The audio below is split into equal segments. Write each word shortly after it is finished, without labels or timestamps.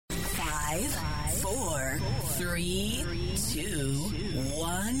5, 4, 3, 2,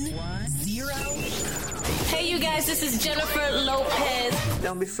 1, 0. Hey, you guys, this is Jennifer Lopez.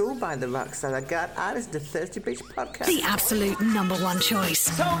 Don't be fooled by the rocks that I got. I listen to Thirsty Bitch podcast. The absolute #1 choice.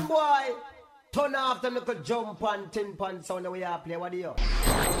 Some boy, turn off them little jump and tin pan sound that we are play. What do you?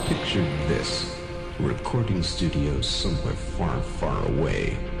 Picture this. Recording studios somewhere far, far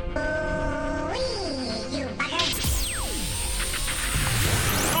away.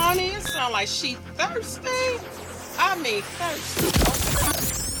 Honey, it sound like she thirsty. I mean thirsty.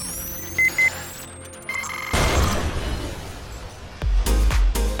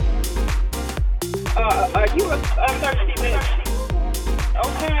 Are you a thirsty bitch?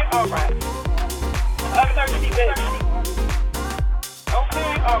 Okay, alright. A thirsty bitch.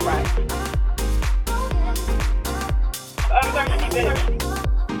 Okay, alright. A thirsty bitch.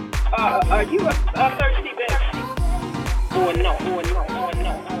 Are you a thirsty bitch? Or no.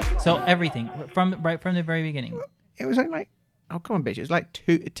 So everything from the very beginning. It was like, oh, come on, bitch. It was like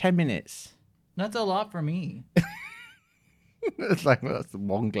 10 minutes. That's a lot for me. It's like, well, that's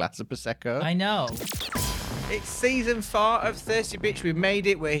one glass of Prosecco. I know. It's season 4 of Thirsty Bitch. We made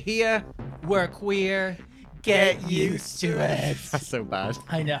it. We're here. We're queer. Get used to it. That's so bad.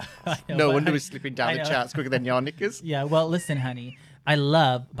 I know. No but wonder we're slipping down the charts quicker than your knickers. Yeah, well, listen, honey. I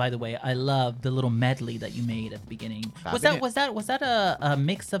love the little medley that you made at the beginning. Was that a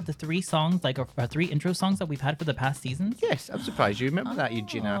mix of the 3 songs, like or 3 intro songs that we've had for the past seasons? Yes, I'm surprised you remember that, you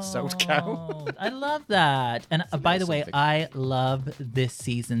gin-ass sold cow. I love that. And by the way, I love this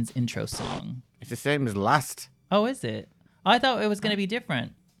season's intro song. It's the same as last. Oh, is it? I thought it was going to be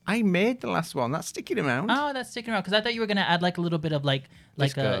different. I made the last one. That's sticking around. Oh, that's sticking around. Because I thought you were going to add like a little bit of like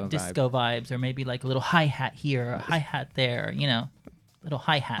disco vibes, or maybe like a little hi-hat here, or hi-hat there, you know. Little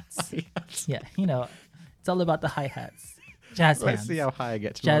hi-hats. Yeah, you know, it's all about the hi-hats. Jazz hands. Let's see how high I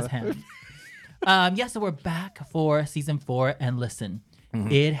get tomorrow. Jazz hands. So we're back for season 4. And listen,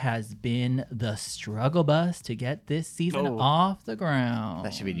 it has been the struggle bus to get this season off the ground.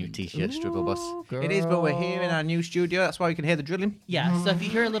 That should be a new t-shirt, struggle bus. Girl. It is, but we're here in our new studio. That's why we can hear the drilling. Yeah, so if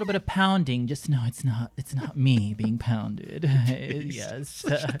you hear a little bit of pounding, just know it's not me being pounded. Yes.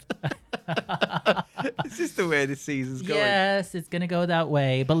 It's just the way this season's going. Yes, it's going to go that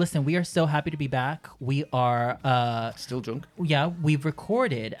way. But listen, we are so happy to be back. We are... still drunk. Yeah, we've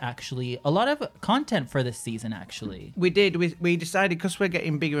recorded, actually, a lot of content for this season, actually. We did. We decided, because we're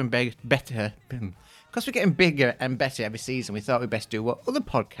getting bigger and better... Because we're getting bigger and better every season, we thought we'd best do what other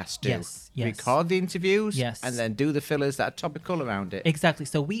podcasts do. Yes. Record the interviews, yes, and then do the fillers that are topical around it. Exactly.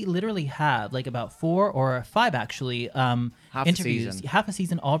 So we literally have like about 4 or 5 actually interviews, half a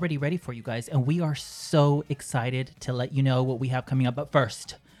season already ready for you guys, and we are so excited to let you know what we have coming up. But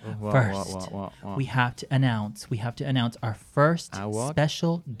first, what? we have to announce our first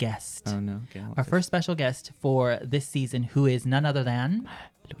special guest. Oh no! Okay, our first special guest for this season, who is none other than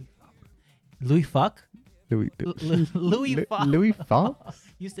Louis Fuck. Louis Fuck. Louis Fuck?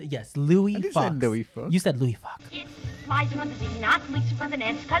 You said yes, Louis Fuck. Said Louis Fuck. You said Louis Fuck. It's Liza with the Z, not Lisa with an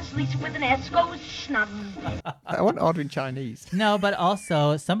S, because Lisa with an S goes snub. I want to order in Chinese. No, but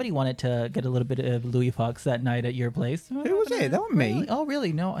also somebody wanted to get a little bit of Louis Fox that night at your place. Who was it? That wasn't me. Really? Oh,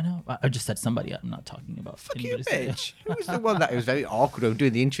 really? No, I know. I just said somebody. I'm not talking about. Fuck you, bitch. Who was the one that was very awkward of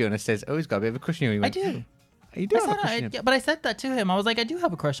doing the intro and I says, "Oh, he's got a bit of a crush on you." I do. You do have a crush on him. But I said that to him. I was like, I do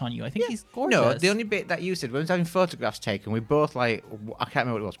have a crush on you. I think he's gorgeous. No, the only bit that you said, when I was having photographs taken, we both, like, I can't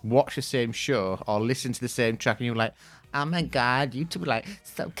remember what it was, watch the same show or listen to the same track, and you were like, oh my God, you two were like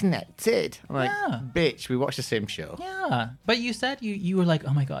so connected. I'm like, bitch, we watched the same show. Yeah. But you said you were like,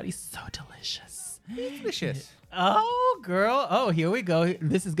 oh my God, he's so delicious. He's delicious. Oh, girl. Oh, here we go.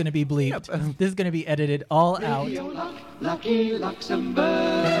 This is going to be bleeped. Yep. This is going to be edited all out. Lucky Luxembourg.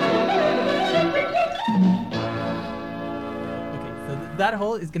 That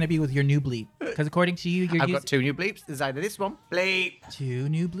hole is going to be with your new bleep. Because according to you, I've got 2 new bleeps. There's either this one, bleep. 2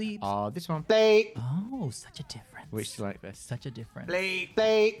 new bleeps. Or this one, bleep. Oh, such a difference. Which do you like best? Such a difference. Bleep,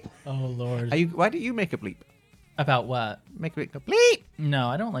 bleep. Oh, Lord. Why don't you make a bleep? About what? Make a bleep. No,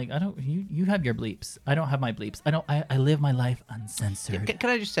 I don't. You have your bleeps. I don't have my bleeps. I live my life uncensored. Can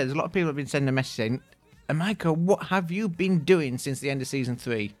I just say, there's a lot of people have been sending a message saying, Michael, what have you been doing since the end of season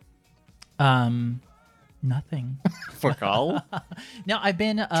 3? Nothing. Fuck all. No, I've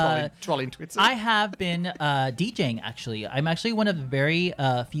been trolling Twitter. I have been DJing. Actually, I'm actually one of the very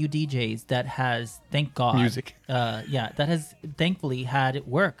few DJs that has, thank God, music. That has thankfully had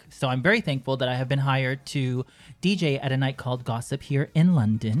work. So I'm very thankful that I have been hired to DJ at a night called Gossip here in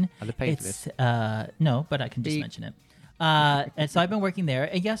London. Are they paid for this? No, but I can just mention it. And so I've been working there.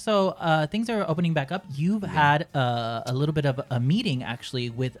 And yeah, so things are opening back up. You've had a little bit of a meeting actually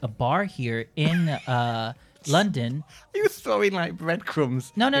with a bar here in London. You throwing like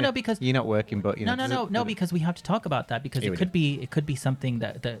breadcrumbs. No, because you're not working, but you know. No, because we have to talk about that because it could be something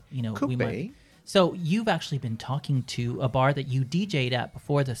that you know could be. Might. So you've actually been talking to a bar that you DJ'd at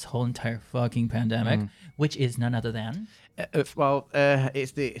before this whole entire fucking pandemic, which is none other than. It's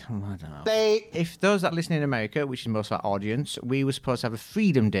the. I don't know. If those that listen in America, which is most of our audience, we were supposed to have a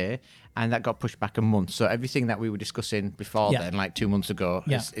Freedom Day, and that got pushed back a month. So everything that we were discussing before then, like 2 months ago,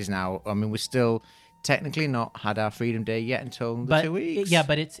 is now. I mean, we're still technically not had our Freedom Day yet until the 2 weeks. Yeah,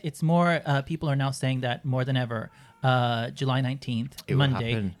 but it's more. People are now saying that more than ever. July 19th,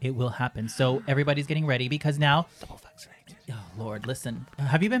 Monday, it will happen. So everybody's getting ready because now. Double vaccinated. Oh Lord, listen.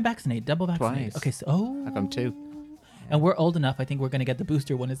 Have you been vaccinated? Double vaccinated? Twice. Okay, so I've got 2. And we're old enough. I think we're going to get the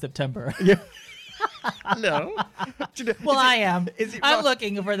booster one in September. Yeah. No. Well, I am. I'm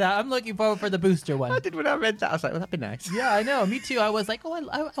looking for that. I'm looking forward for the booster one. I did when I read that. I was like, well, that'd be nice. Yeah, I know. Me too. I was like, oh,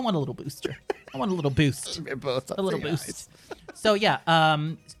 I want a little booster. I want a little boost. A little boost. Nice. So yeah,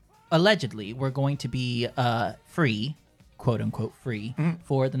 allegedly we're going to be free, quote unquote free,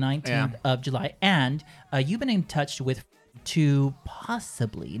 for the 19th of July. And you've been in touch with to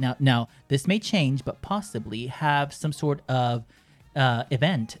possibly now this may change, but possibly have some sort of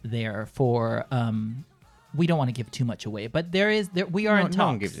event there for we don't want to give too much away, but we are in talks. No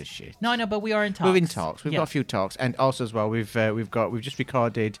one gives a shit. No, I know, but we are in talks. We're in talks. We've got a few talks, and also as well, we've just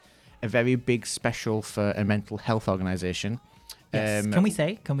recorded a very big special for a mental health organisation. Yes. Can we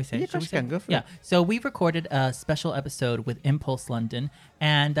say? Yeah, Should we can go for it. it. So we've recorded a special episode with Impulse London,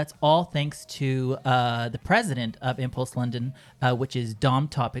 and that's all thanks to the president of Impulse London, which is Dom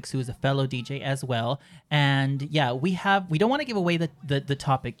Topics, who is a fellow DJ as well. And yeah, we don't want to give away the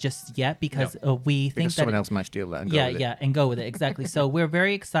topic just yet because we think that someone else might steal that. And go with it. And go with it exactly. So we're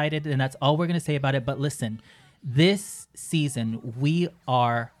very excited, and that's all we're going to say about it. But listen, this season we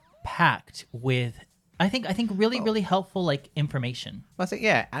are packed with. I think really helpful like information. Well, I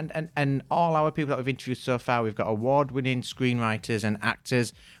think and all our people that we've interviewed so far, we've got award-winning screenwriters and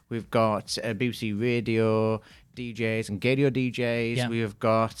actors. We've got BBC Radio DJs and radio DJs. Yeah. We've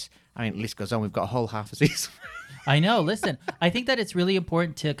got, I mean, the list goes on. We've got a whole half a season. I know. Listen, I think that it's really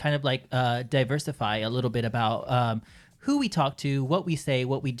important to kind of like diversify a little bit about who we talk to, what we say,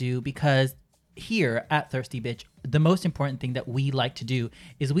 what we do, because here at Thirsty Bitch, the most important thing that we like to do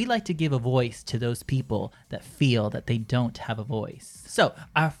is we like to give a voice to those people that feel that they don't have a voice. So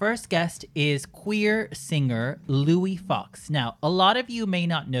our first guest is queer singer Louis Fox. Now, a lot of you may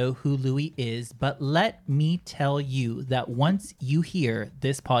not know who Louis is, but let me tell you that once you hear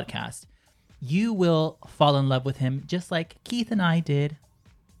this podcast, you will fall in love with him just like Keith and I did.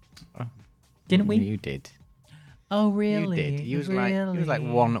 Didn't we? You did. Oh, really? You did. He was like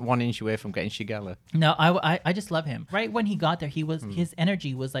one inch away from getting Shigella. No, I just love him. Right when he got there, his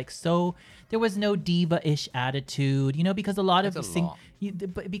energy was like so. There was no diva-ish attitude, because a lot of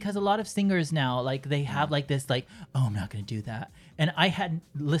because a lot of singers now like they have like this like, oh, I'm not gonna do that. And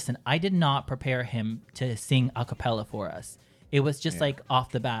I did not prepare him to sing a cappella for us. It was just like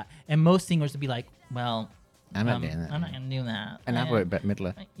off the bat, and most singers would be like, well. I'm not doing that. I'm not gonna do that. And I've worked Bette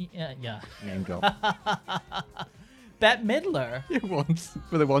Midler. Yeah. Name drop. Bette Midler. Once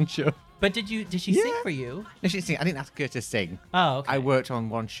for the one show. But did she sing for you? No, she didn't sing. I didn't ask her to sing. Oh, okay. I worked on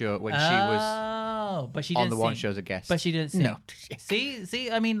one show when she was. Oh, but she on didn't the one sing. show as a guest. But she didn't sing. No. See.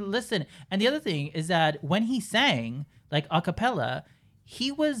 I mean, listen. And the other thing is that when he sang like a cappella,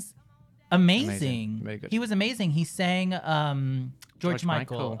 he was amazing. Very good. He was amazing. He sang George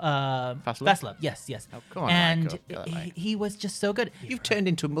Michael. Fast Love. Yes. Oh, come on, and Michael. he was just so good. You've turned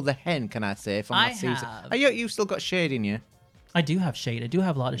into a mother hen, can I say, from that season? have. You've still got shade in you. I do have shade. I do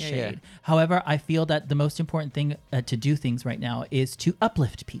have a lot of shade. Yeah. However, I feel that the most important thing to do things right now is to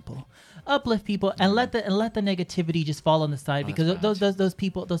uplift people, and let the negativity just fall on the side because those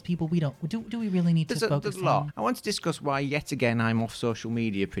people we don't do we really need to focus there's a lot. on? I want to discuss why yet again I'm off social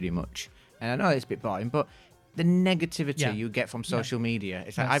media pretty much, and I know it's a bit boring, but the negativity you get from social media.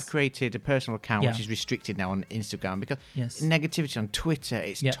 It's like I've created a personal account which is restricted now on Instagram because negativity on Twitter,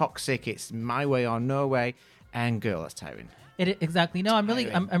 it's toxic, it's my way or no way, and girl, that's tiring. Exactly. No, I'm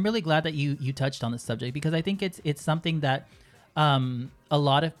really glad that you touched on this subject because I think it's something that a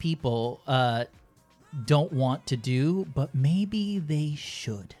lot of people don't want to do, but maybe they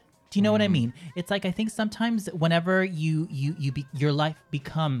should. Do you know what I mean? It's like I think sometimes whenever your life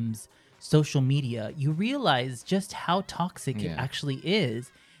becomes social media, you realize just how toxic it actually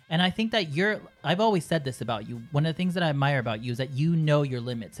is. And I think that I've always said this about you. One of the things that I admire about you is that you know your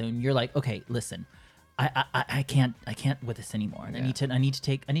limits and you're like, okay, listen, I can't with this anymore. And I need to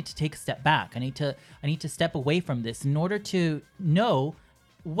take a step back. I need to step away from this in order to know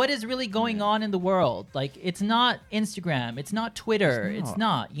what is really going on in the world. Like, it's not Instagram, it's not Twitter, it's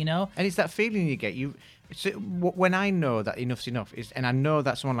not, you know. And it's that feeling you get. When I know that enough's enough, and I know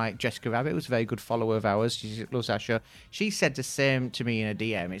that someone like Jessica Rabbit was a very good follower of ours. She loves our show. She said the same to me in a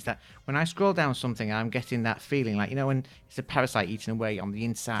DM. It's that when I scroll down something, I'm getting that feeling like, you know, when it's a parasite eating away on the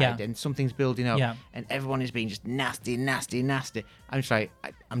inside and something's building up and everyone is being just nasty. I'm just like,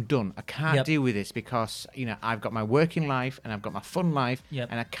 I'm done. I can't deal with this because, you know, I've got my working life and I've got my fun life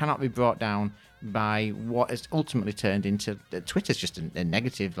and I cannot be brought down by what has ultimately turned into Twitter's just a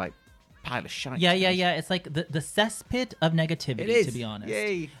negative, like, pile of shite. Yeah. It's like the cesspit of negativity. It is, to be honest.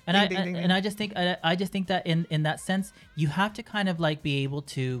 Yay. And I just think that in that sense, you have to kind of like be able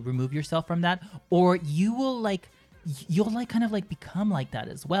to remove yourself from that, or you'll kind of like become like that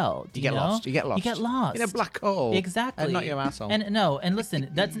as well. You get lost in a black hole. Exactly. And not your asshole. And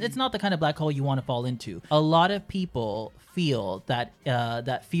listen, it's not the kind of black hole you want to fall into. A lot of people feel that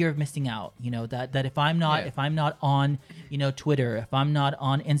that fear of missing out, you know, that if I'm not on, you know, Twitter, if I'm not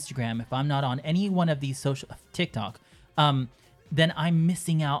on Instagram, if I'm not on any one of these social TikTok, then I'm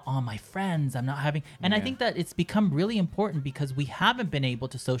missing out on my friends. I'm not having, and I think that it's become really important because we haven't been able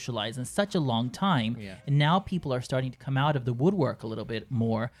to socialize in such a long time, and now people are starting to come out of the woodwork a little bit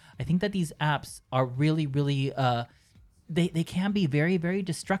more. I think that these apps are really, really they can be very, very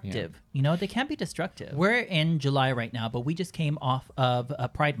destructive. You know, they can be destructive. We're in July right now, but we just came off of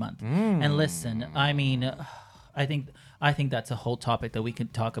Pride Month. And listen, I mean, I think that's a whole topic that we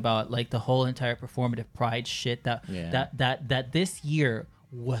could talk about, like the whole entire performative pride shit that this year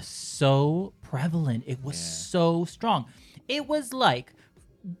was so prevalent. It was so strong. It was like,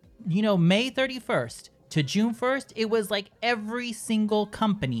 you know, May 31st to June 1st, it was like every single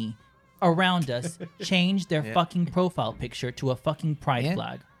company around us changed their fucking profile picture to a fucking pride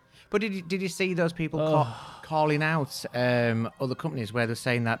flag. But did you see those people calling out other companies where they're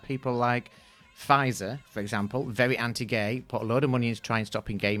saying that people like Pfizer, for example, very anti-gay, put a load of money into trying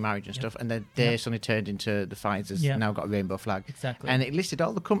stopping gay marriage and stuff, and then they suddenly turned into the Pfizer's now got a rainbow flag. Exactly. And it listed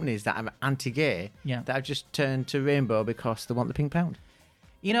all the companies that are anti-gay that have just turned to rainbow because they want the pink pound.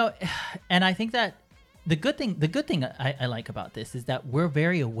 You know, and I think that the good thing I like about this is that we're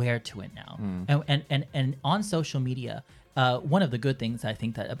very aware to it now. And on social media, one of the good things I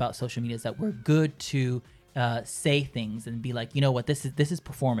think that about social media is that we're good to say things and be like, you know what, this is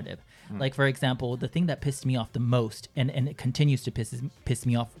performative. Like, for example, the thing that pissed me off the most, and it continues to piss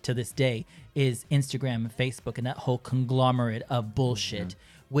me off to this day, is Instagram and Facebook and that whole conglomerate of bullshit,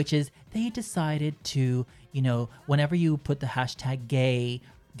 which is they decided to, you know, whenever you put the hashtag gay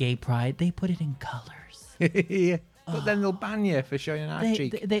pride, they put it in colors. But then they'll ban you for showing an ass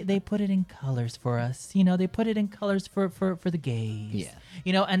cheek. They put it in colors for us. You know, they put it in colors for the gays. Yeah.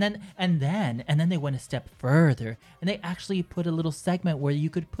 You know, and then they went a step further and they actually put a little segment where you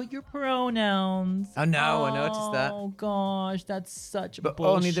could put your pronouns. Oh no, I noticed that. Oh gosh, that's such but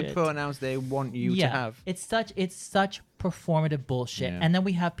bullshit. Only the pronouns they want you to have. It's such performative bullshit. And then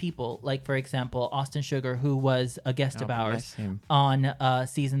we have people like, for example, Austin Sugar, who was a guest of ours on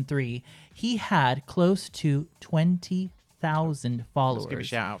season 3. He had close to 20,000 followers. Let's give a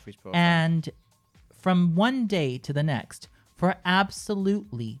shout out for his profile. And from one day to the next, for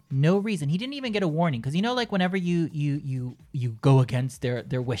absolutely no reason, he didn't even get a warning. Because, you know, like whenever you go against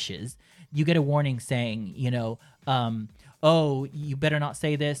their wishes, you get a warning saying, you know, oh, you better not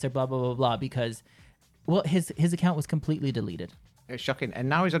say this or blah, blah, blah, blah. Because, well, his account was completely deleted. It's shocking. And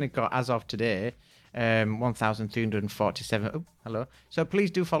now he's only got, as of today, 1,347. Oh, hello. So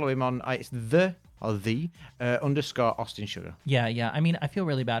please do follow him on. It's _Austin Sugar. Yeah. I mean, I feel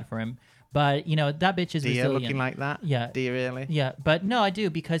really bad for him, but you know that bitch is resilient. Looking like that. Yeah. Do you really? Yeah, but no, I do,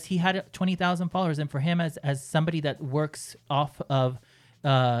 because he had 20,000 followers, and for him as somebody that works off of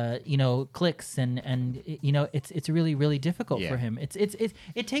you know, clicks and you know, it's really, really difficult for him.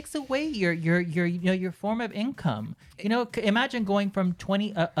 It takes away your you know, your form of income. You know, imagine going from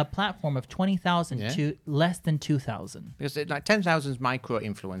a platform of 20,000 to less than 2,000. Because like 10,000 is micro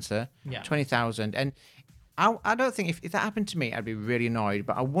influencer, 20,000, and I don't think if that happened to me, I'd be really annoyed,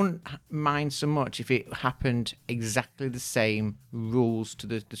 but I wouldn't mind so much if it happened exactly the same rules to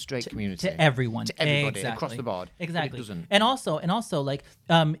the straight community. To everyone. To everybody, across the board. Exactly. But it doesn't. And also, like,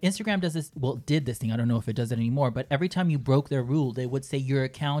 Instagram does this, did this thing, I don't know if it does it anymore, but every time you broke their rule, they would say your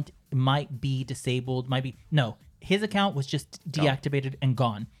account might be disabled, no, his account was just deactivated and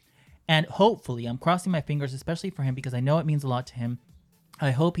gone. And hopefully, I'm crossing my fingers, especially for him, because I know it means a lot to him. I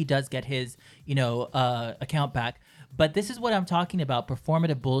hope he does get his, you know, account back. But this is what I'm talking about,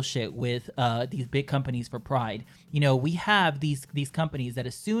 performative bullshit with these big companies for Pride. You know, we have these companies that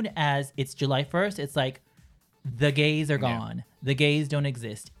as soon as it's July 1st, it's like the gays are gone. The gays don't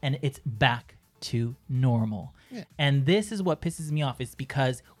exist. And it's back to normal. Yeah. And this is what pisses me off, is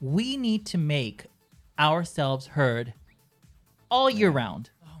because we need to make ourselves heard all year round.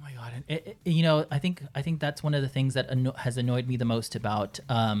 Oh my God. You know, I think that's one of the things that has annoyed me the most about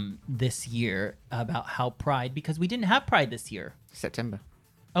this year, about how Pride, because we didn't have Pride this year. September.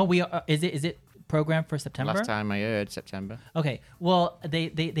 Oh, we are. Is it programmed for September? Last time I heard September. Okay. Well,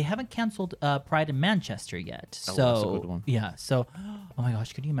 they haven't canceled Pride in Manchester yet. So that's a good one. Yeah. So, oh my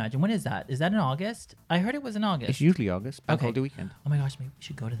gosh, could you imagine? When is that? Is that in August? I heard it was in August. It's usually August. Bank holiday weekend. Oh my gosh, maybe we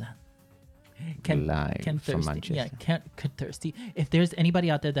should go to that. Live Ken from Thirsty. Manchester. Yeah, Ken Thirsty. If there's anybody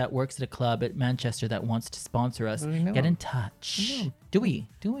out there that works at a club at Manchester that wants to sponsor us, get in touch. Do we?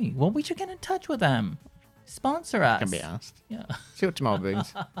 Well, we should get in touch with them. Sponsor us. Can be asked. Yeah. See what tomorrow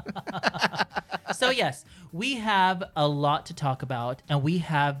brings. So yes, we have a lot to talk about, and we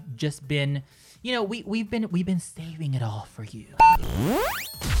have just been, you know, we've been saving it all for you.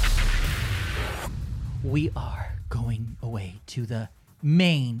 We are going away to the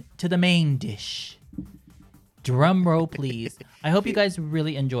main dish. Drum roll, please. I hope you guys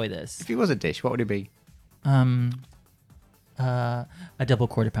really enjoy this. If it was a dish, what would it be? A double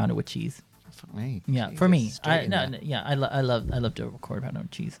quarter pounder with cheese. Fuck me. Yeah, Jesus, for me. straight in there. I love double quarter pounder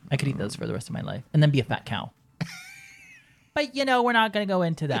with cheese. I could eat those for the rest of my life, and then be a fat cow. But you know, we're not gonna go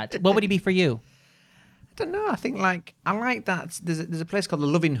into that. What would it be for you? I don't know. I think I like that. There's a place called the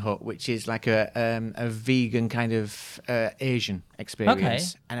Loving Hut, which is like a vegan kind of Asian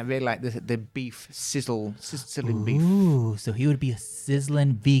experience, and I really like the beef sizzling beef. Ooh, so he would be a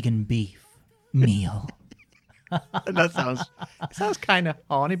sizzling vegan beef meal. That sounds kind of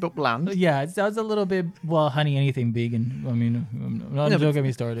horny but bland. Yeah, it sounds a little bit, well, honey, anything vegan. I mean, don't get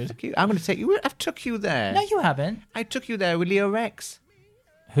me started. I'm going to take you. I've took you there. No, you haven't. I took you there with Leo Rex.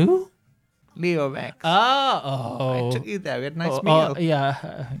 Who? Leo Rex. Oh. I took you there. We had a nice meal.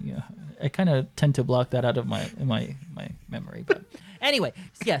 Yeah. I kind of tend to block that out of my memory. But anyway,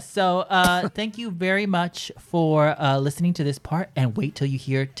 yes. So thank you very much for listening to this part, and wait till you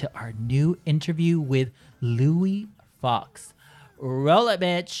hear to our new interview with Louis Fox. Roll it,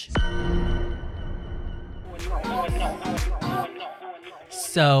 bitch.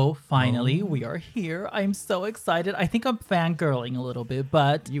 So finally, we are here. I'm so excited. I think I'm fangirling a little bit,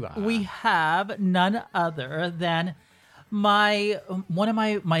 but we have none other than one of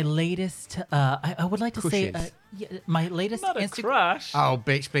my latest. I would like to say my latest Instagram crush. Oh,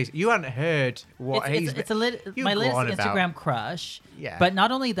 bitch, please! You haven't heard what my latest Instagram crush. Yeah. But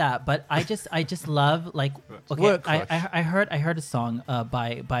not only that, but I just love, like, okay, I heard a song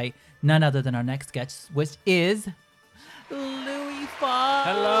by none other than our next guest, which is Louis Fox.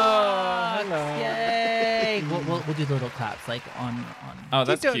 Hello. Yay. We'll do the little claps like on. Oh,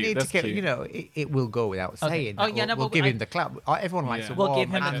 that's you don't cute. need That's to, cute. You know, it will go without saying. Oh, yeah, we'll give him the clap. Everyone likes a We'll warm give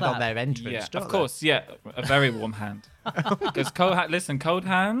him the hand clap. on their entrance. Yeah, don't of they? course. Yeah, a very warm hand. Because cold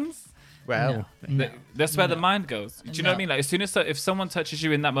hands. Well, That's where the mind goes. Do you know what I mean? Like, as soon as if someone touches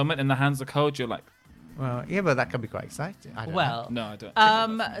you in that moment and the hands are cold, you're like, well, yeah, but that can be quite exciting. I don't know. no, I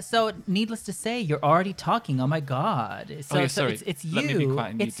don't. So needless to say, you're already talking. Oh my God. So, sorry. it's you. Let me be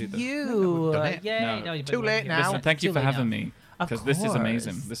quiet and you it's do that. you. Done it. Yay. No. Too late now. Listen, thank you Too for late having now. me. Of Because this is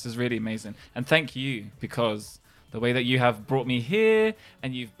amazing. course. This is really amazing. And thank you, because the way that you have brought me here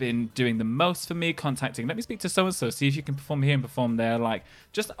and you've been doing the most for me, contacting, let me speak to so-and-so, see if you can perform here and perform there, like,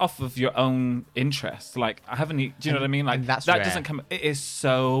 just off of your own interest. Like, I haven't, do you know what I mean? Like, and that's that rare. doesn't come, it is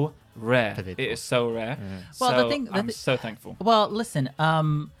so rare. It is so rare. Yeah. Well, So I'm so thankful. Well, listen,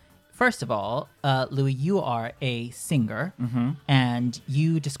 first of all, Louis, you are a singer, and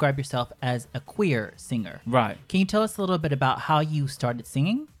you describe yourself as a queer singer. Right. Can you tell us a little bit about how you started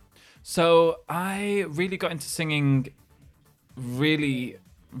singing? So I really got into singing really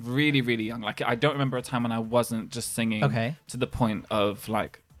young. Like, I don't remember a time when I wasn't just singing to the point of,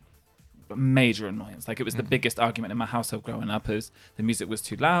 like, major annoyance. Like, it was the biggest argument in my household growing up, is the music was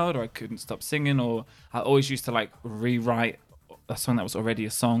too loud, or I couldn't stop singing, or I always used to, like, rewrite a song that was already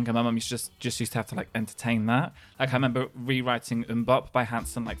a song, and my mum just used to have to, like, entertain that. Like, I remember rewriting Mbop by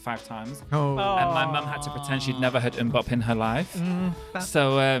Hanson like 5 times, and my mum had to pretend she'd never heard Mbop in her life.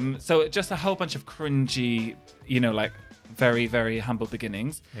 So just a whole bunch of cringy, you know, like, very, very humble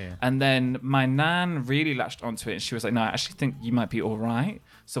beginnings. And then my nan really latched onto it, and she was like, no, I actually think you might be all right,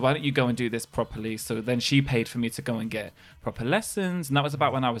 so why don't you go and do this properly? So then she paid for me to go and get proper lessons, and that was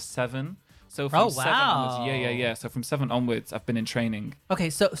about when I was 7. So from 7 onwards, yeah. So from 7 onwards, I've been in training. Okay,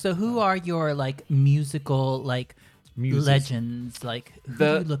 so who are your, like, musical, like, legends? Like, who do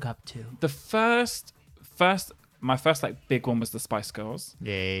you look up to? My first like big one was the Spice Girls.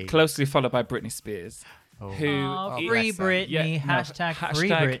 Yay. Closely followed by Britney Spears. Free Britney. Hashtag free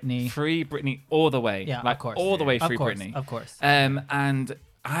Britney. Free Britney all the way. Yeah, like, of course. all the way Of free course, Britney. of course. And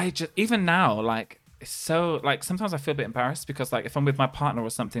I just, even now, like, it's so, like, sometimes I feel a bit embarrassed because, like, if I'm with my partner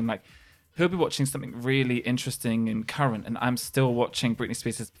or something, like, he'll be watching something really interesting and current, and I'm still watching Britney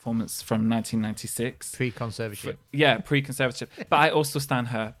Spears' performance from 1996. Pre-conservatorship. Yeah, pre-conservatorship. But I also stand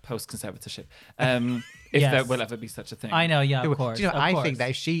her post-conservatorship. If there will ever be such a thing. I know, yeah, of course. Do you know, I think that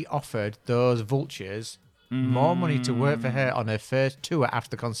if she offered those vultures more money to work for her on her first tour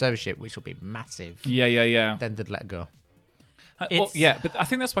after the conservatorship, which will be massive. Yeah. Then they'd let her go. But I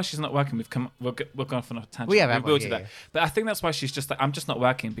think that's why she's not working. We'll go off on a tangent. We will do that. But I think that's why she's just like, I'm just not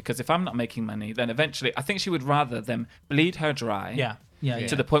working, because if I'm not making money, then eventually I think she would rather them bleed her dry.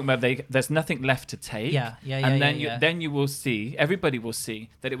 To the point where there's nothing left to take. And then you will see, everybody will see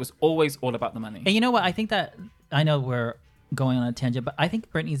that it was always all about the money. And you know what? I think that, I know we're going on a tangent, but I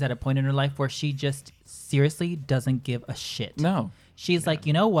think Britney's at a point in her life where she just seriously doesn't give a shit. No. She's like,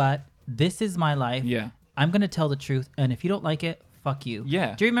 you know what? This is my life. Yeah. I'm going to tell the truth. And if you don't like it, fuck you.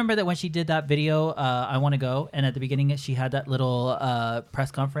 Yeah. Do you remember that when she did that video, I Want to Go? And at the beginning, she had that little press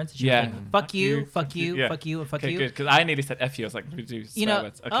conference. She was like, fuck you, fuck you, yeah. fuck you, and fuck okay, you. good, because I nearly said F you. I was like, we do you know,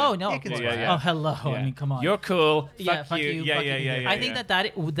 words. Okay. Oh, no. Yeah. Oh, hello. Yeah. I mean, come on. You're cool. Fuck you. Yeah. I think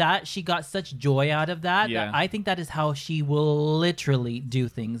that she got such joy out of that. Yeah. That I think that is how she will literally do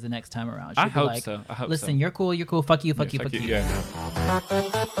things the next time around. She'll I be hope like, so. Listen, you're cool. Fuck you.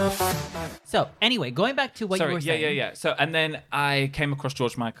 So anyway, going back to what you were saying. Yeah. So, and then I came across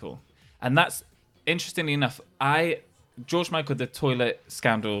George Michael, and that's, interestingly enough, George Michael, the toilet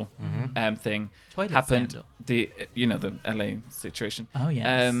scandal thing happened. Scandal. The LA situation. Oh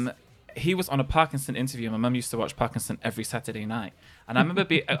yes. He was on a Parkinson interview. My mum used to watch Parkinson every Saturday night, and I remember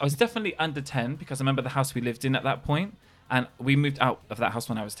I was definitely under 10 because I remember the house we lived in at that point, and we moved out of that house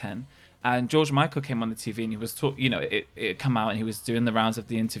when I was 10. And George Michael came on the TV and he was it come out and he was doing the rounds of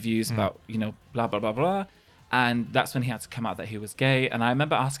the interviews about, blah, blah, blah, blah. And that's when he had to come out that he was gay. And I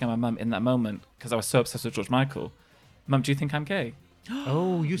remember asking my mum in that moment, because I was so obsessed with George Michael, Mum, do you think I'm gay?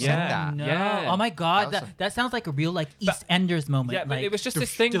 Oh, you said that. No. Yeah. Oh my God. That sounds like a real EastEnders moment. Yeah, but it was just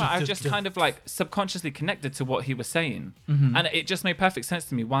this thing that I just kind of like subconsciously connected to what he was saying. And it just made perfect sense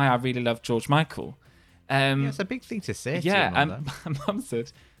to me why I really love George Michael. It's a big thing to say. Yeah, and my mum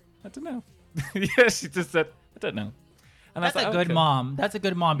said, I don't know. Yeah, she just said, I don't know. And that's a good mom. That's a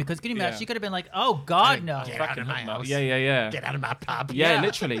good mom, because can you imagine? She could have been like, "Oh God, no! Get out of my house. Yeah. Get out of my pub." Yeah,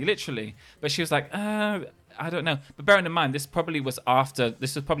 literally. But she was like, I don't know. But bearing in mind, this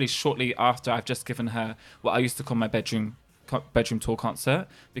was probably shortly after I've just given her what I used to call my bedroom tour concert,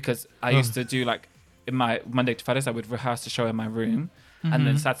 because I used to do, like, in my Monday to Fridays, I would rehearse the show in my room. And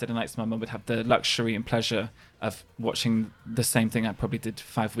then Saturday nights, my mum would have the luxury and pleasure of watching the same thing I probably did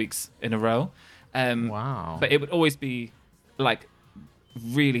 5 weeks in a row. Wow. But it would always be like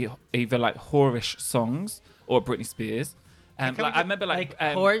really either like whorish songs or Britney Spears. I remember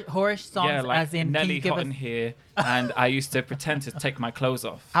whorish songs, yeah, like as in Nelly Hot in Here, and I used to pretend to take my clothes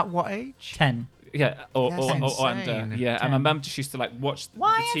off. At what age? 10. Yeah, or under. Yeah, 10. and my mum just used to like watch the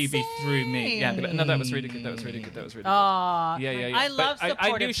TV through me. Yeah, and be like, no, that was really good. That was really good. Aww. Yeah. I love supportive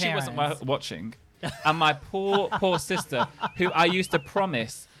I knew she wasn't watching, and my poor sister, who I used to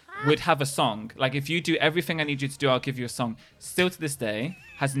promise would have a song. Like, if you do everything I need you to do, I'll give you a song. Still to this day,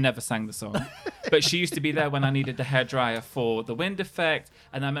 has never sang the song. But she used to be there when I needed the hairdryer for the wind effect.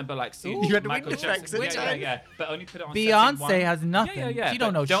 And I remember like seeing you had Michael wind Jackson. effects. Yeah. But only put it on Beyonce setting 1. has nothing. Yeah. She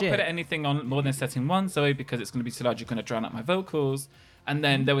don't know Don't shit. put anything on more than setting 1, Zoe, because it's going to be too loud. You're going to drown out my vocals. And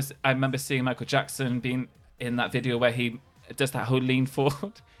then I remember seeing Michael Jackson being in that video where he does that whole lean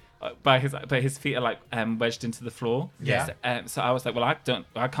forward. By his feet are like wedged into the floor. Yeah. So I was like, well,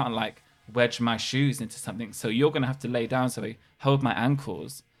 I can't like wedge my shoes into something, so you're gonna have to lay down, so hold my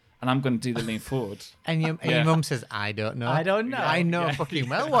ankles, and I'm gonna do the lean forward. And your mum says, I don't know. I don't know. I know fucking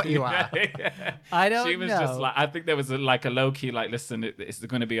well what you are. I don't know. She was just like, I think there was a low key like, listen, it's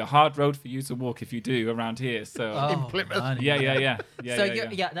going to be a hard road for you to walk if you do around here. So in Plymouth. Yeah.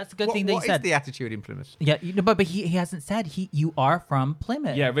 That's a good thing that you What said. is the attitude in Plymouth? Yeah, but he hasn't said you are from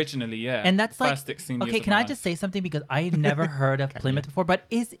Plymouth. Yeah, originally, yeah. And that's like, first 16 years okay, of can my I life. just say something, because I've never heard of Plymouth before, but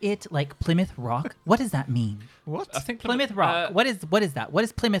is it like Plymouth Rock? What does that mean? What? I think Plymouth Rock. What is that? What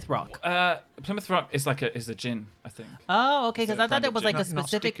is Plymouth Rock? Plymouth Rock is like a gin, I think. Oh, okay, because I thought it was like a Not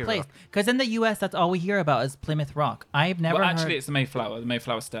specific Sticky place. Rock. Because in the U.S., that's all we hear about is Plymouth Rock. I've never Well, heard... actually, it's the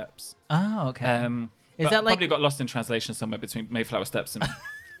Mayflower Steps. Oh, okay. Is that like... probably got lost in translation somewhere between Mayflower Steps and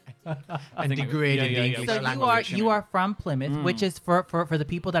And degrading the English So language. you are from Plymouth, which is for the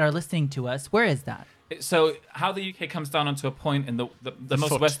people that are listening to us. Where is that? So how the UK comes down onto a point in the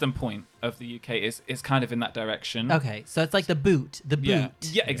most western point of the UK is kind of in that direction. Okay, so it's like the boot. Yeah,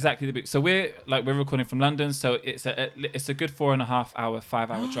 exactly, the boot. So we're recording from London, so it's a good 4.5 hour,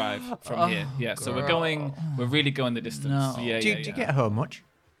 5 hour drive from here. Yeah, so we're really going the distance. No. Yeah, Do you get home much?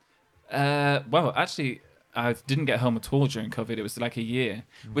 Well, actually, I didn't get home at all during COVID. It was like a year,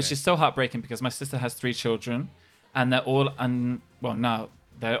 which is so heartbreaking because my sister has 3 children, and they're all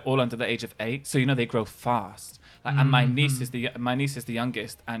they're all under the age of 8, so they grow fast. And my niece is the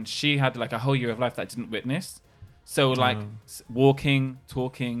youngest, and she had like a whole year of life that I didn't witness. So walking,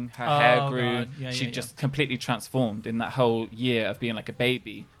 talking, her hair grew. She just completely transformed in that whole year of being like a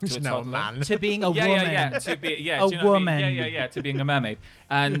baby to a toddler. To being a woman. To be a woman. To being a mermaid.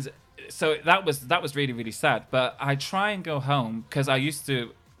 And so that was really, really sad. But I try and go home because I used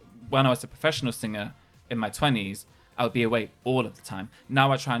to, when I was a professional singer in my 20s, I would be away all of the time.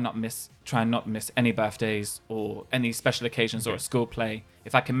 Now I try and not miss any birthdays or any special occasions or a school play.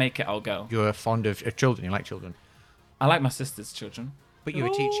 If I can make it, I'll go. You're fond of children. You like children. I like my sister's children. But you're a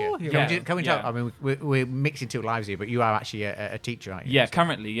teacher. Can we talk? I mean, we're mixing 2 lives here, but you are actually a teacher, aren't you? Yeah,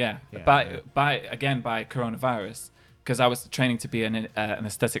 currently, yeah. By coronavirus, because I was training to be an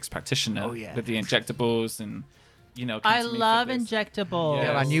aesthetics practitioner with the injectables and I love injectables.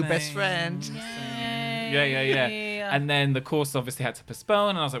 Yeah, my new best friend. Yeah. And then the course obviously had to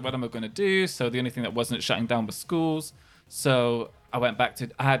postpone, and I was like, what am I going to do? So the only thing that wasn't shutting down was schools. So I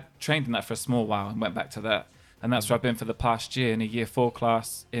had trained in that for a small while and went back to that. And that's where I've been for the past year in a year 4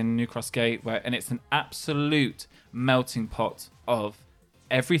 class in New Cross Gate, and it's an absolute melting pot of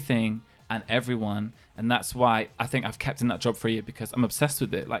everything and everyone. And that's why I think I've kept in that job for a year, because I'm obsessed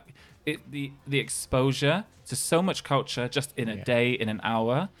with it. Like the exposure to so much culture just in a day, in an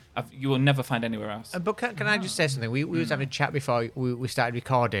hour, you will never find anywhere else. But can I just say something? We was having a chat before we started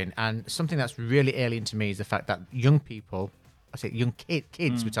recording, and something that's really alien to me is the fact that young people, I say young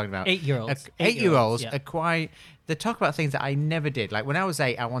kids we're talking about. 8-year-olds. 8-year-olds are quite... They talk about things that I never did. Like when I was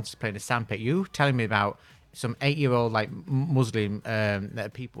 8, I wanted to play in a sandpit. You telling me about some 8-year-old like Muslim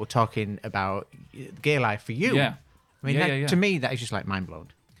that people were talking about gay life for you. Yeah. I mean, to me, that is just like mind blown.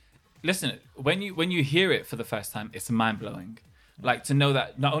 Listen, when you hear it for the first time, it's mind blowing. Like to know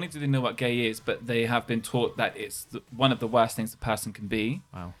that not only do they know what gay is, but they have been taught that it's one of the worst things a person can be.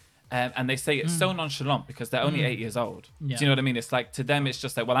 Wow. And they say it's so nonchalant because they're only 8 years old. Yeah. Do you know what I mean? It's like to them, it's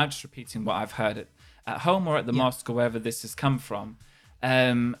just like, well, I'm just repeating what I've heard at home or at the mosque or wherever this has come from.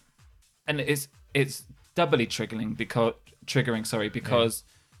 And it's doubly triggering because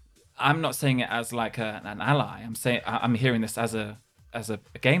I'm not saying it as like an ally. I'm hearing this as a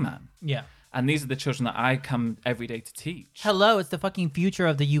gay man. Yeah. And these are the children that I come every day to teach. Hello, it's the fucking future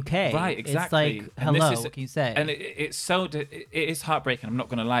of the UK. Right, exactly. It's like, hello, what can you say? And it is heartbreaking. I'm not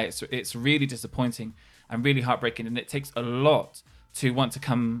going to lie. It's really disappointing and really heartbreaking. And it takes a lot to want to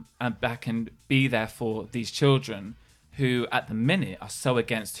come back and be there for these children who, at the minute, are so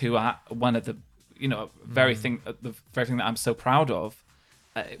against who are one of the, the very thing that I'm so proud of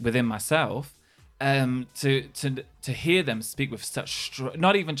within myself. To hear them speak with such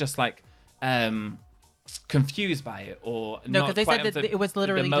not even just like confused by it or no, because they said that it was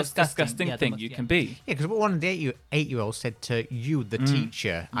literally the most disgusting thing you can be. Yeah, because one of the 8-year-olds said to you, the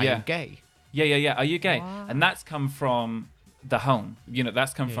teacher, "I am gay." Yeah. Are you gay? Wow. And that's come from the home.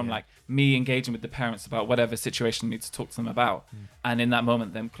 That's come from like me engaging with the parents about whatever situation I need to talk to them about. And in that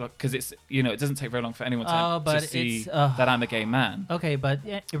moment, because it's it doesn't take very long for anyone to see that I'm a gay man. Okay, but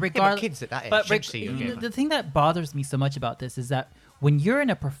regardless, kids at that age see you the thing that bothers me so much about this is that when you're in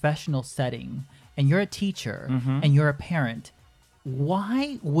a professional setting and you're a teacher and you're a parent,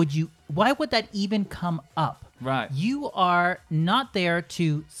 why would that even come up? Right. You are not there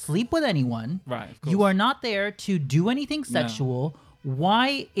to sleep with anyone. Right. Of course. You are not there to do anything sexual. No.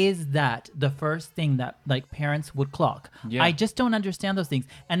 Why is that the first thing that like parents would clock? Yeah. I just don't understand those things.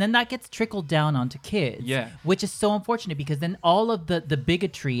 And then that gets trickled down onto kids. Yeah. Which is so unfortunate because then all of the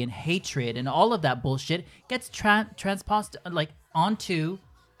bigotry and hatred and all of that bullshit gets transposed like onto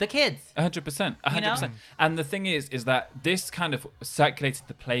the kids. 100%. 100%. And the thing is that this kind of circulated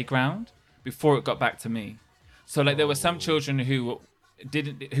the playground before it got back to me. So like there were some children who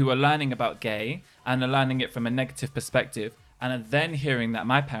were learning about gay and are learning it from a negative perspective, and are then hearing that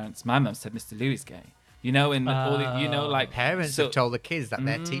my mum said Mr. Louis gay. And all the, like parents have told the kids that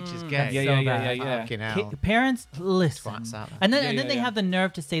their teacher's gay. Yeah. Parents listen, and then they have the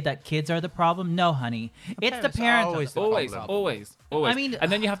nerve to say that kids are the problem. No, honey, it's the parents. Always. I mean, and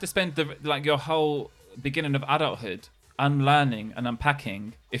then you have to spend your whole beginning of adulthood unlearning and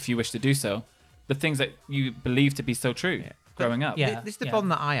unpacking, if you wish to do so, the things that you believe to be so true growing up. Yeah. This is the problem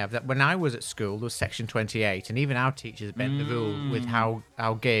that I have, that when I was at school, there was Section 28, and even our teachers bent the rule with how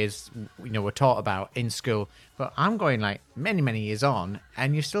gays, were taught about in school. But I'm going like many years on,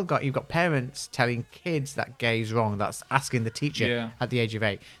 and you've got parents telling kids that gay is wrong. That's asking the teacher at the age of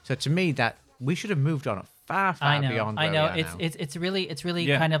 8. So to me, that we should have moved on far beyond where we are now. It's really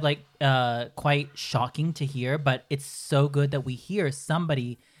kind of like quite shocking to hear, but it's so good that we hear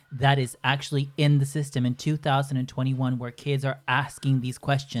somebody that is actually in the system in 2021 where kids are asking these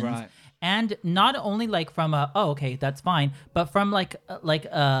questions. Right. And not only like from a, oh, okay, that's fine, but from like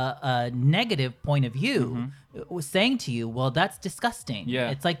a negative point of view, saying to you, well, that's disgusting.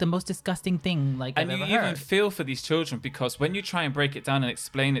 Yeah. It's like the most disgusting thing I've ever heard. And you even feel for these children, because when you try and break it down and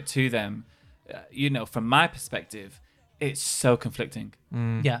explain it to them, from my perspective, it's so conflicting.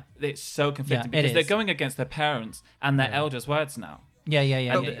 Yeah. It's so conflicting because they're going against their parents and their elders' words now.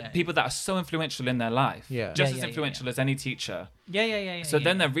 Yeah. People that are so influential in their life. Yeah. Just as influential as any teacher. Yeah. So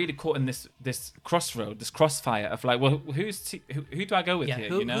then they're really caught in this crossroad, this crossfire of like, well, who do I go with here?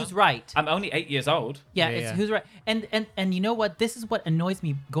 Who's right? I'm only 8 years old. It's who's right. And you know what? This is what annoys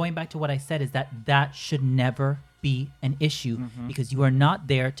me, going back to what I said, is that should never be an issue because you are not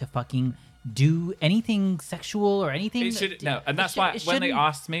there to fucking do anything sexual or anything. And that's why when they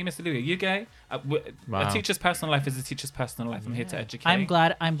asked me, Mr. Louis, are you gay? A teacher's personal life is a teacher's personal life. I'm here to educate. I'm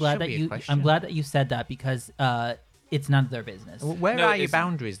glad that you said that, because it's none of their business. Where are your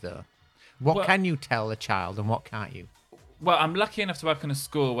boundaries, though? What can you tell a child and what can't you? Well, I'm lucky enough to work in a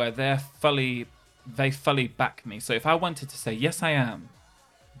school where they fully back me. So if I wanted to say yes, I am,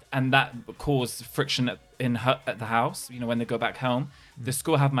 and that caused friction at the house, when they go back home, the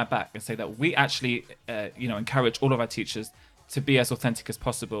school have my back and say that we actually, encourage all of our teachers to be as authentic as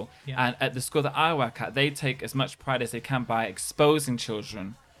possible. Yeah. And at the school that I work at, they take as much pride as they can by exposing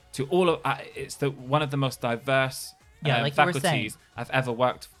children to all of. It's one of the most diverse faculties I've ever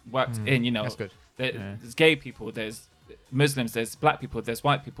worked in. That's good. There's gay people, there's Muslims, there's black people, there's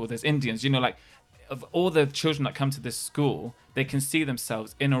white people, there's Indians. Of all the children that come to this school, they can see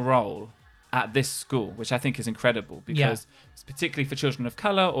themselves in a role at this school, which I think is incredible, because particularly for children of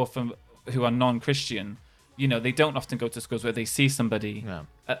color or who are non-Christian, they don't often go to schools where they see somebody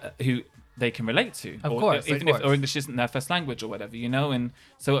who they can relate to, if English isn't their first language or whatever, And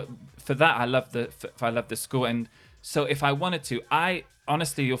so for that, I love the school. And so if I wanted to, I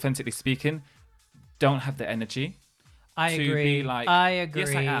honestly, authentically speaking, don't have the energy. I agree. Be like, I agree.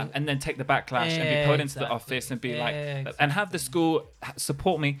 Yes, I am, and then take the backlash and be put into the office and be like, and have the school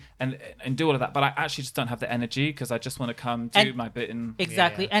support me and do all of that. But I actually just don't have the energy, because I just want to come do my bit.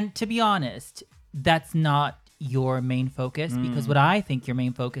 Exactly. And to be honest, that's not your main focus, because what I think your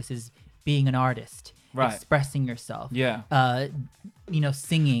main focus is being an artist, expressing yourself. Yeah.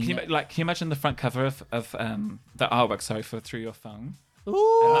 Singing. Can you imagine the front cover of the artwork? Sorry, for Through Your Phone.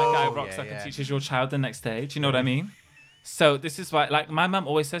 Ooh. And that guy rocks up and teaches your child the next day. Do you know what I mean? So this is why, like, my mum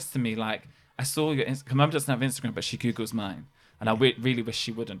always says to me, like, I saw your Instagram. Mum doesn't have Instagram, but she Googles mine, and I really wish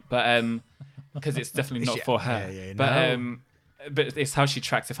she wouldn't, but because it's definitely not for her. But it's how she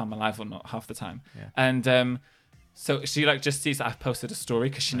tracks if I'm alive or not half the time. Yeah. And so she just sees that I've posted a story,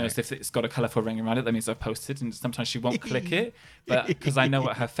 because she knows if it's got a colourful ring around it, that means I've posted. And sometimes she won't click it, but because I know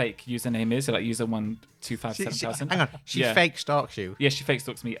what her fake username is, like user 1257000. Hang on, she fake stalks you. Yeah, she fake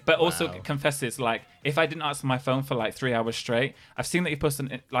stalks me, but also confesses, like, if I didn't answer my phone for like 3 hours straight, I've seen that you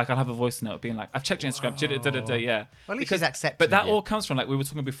posted, like, I'll have a voice note being like, I've checked your Instagram, yeah. Well, at least she's accepting. But that all comes from, like we were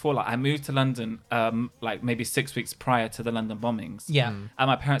talking before, like I moved to London, like maybe 6 weeks prior to the London bombings. Yeah, and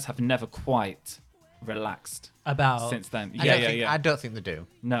my parents have never quite relaxed about since then. I don't think they do.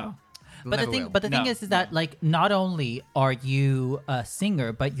 No. But the thing is that like, not only are you a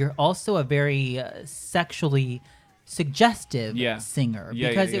singer, but you're also a very sexually suggestive singer,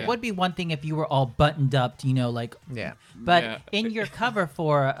 because it would be one thing if you were all buttoned up, but in your cover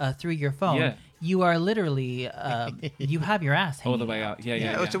for Through Your Phone, you are literally you have your ass hanging all the way out.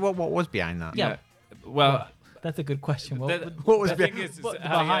 So what was behind that? Well, that's a good question. What was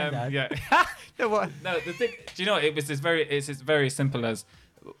behind that? Yeah. No, the thing. Do you know? It's as very simple as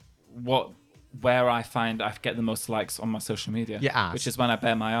where I find I get the most likes on my social media. Which is when I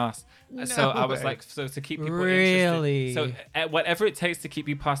bare my ass. So I was like, so to keep people interested. So whatever it takes to keep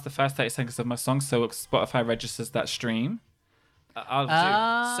you past the first 30 seconds of my song, so Spotify registers that stream. I'll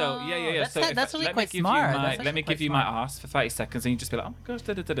do. So that's really quite smart. Let me give you my ass for 30 seconds, and you just be like, oh my gosh,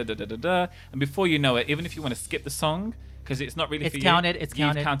 da da da da da da da. And before you know it, even if you want to skip the song, because it's not really for you, it's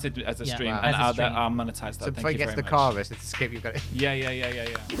you've counted as a stream, and I'll monetize that. So before you get to the chorus, it's skip. You've got it. Yeah.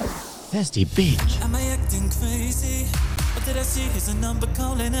 Thirsty bitch. Am I acting crazy? What did I see? Here's a number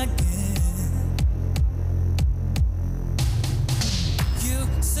calling again. You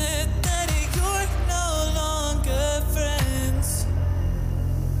said that you're no longer friends.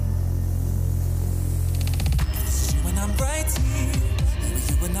 It's you when I'm right here.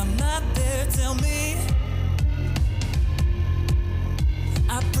 You when I'm not there. Tell me.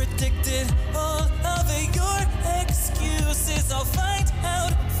 I predicted all of your excuses. I'll find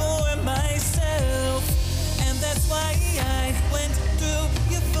out for myself. And that's why I went through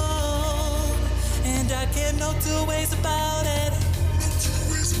your phone. And I can't know two ways about it.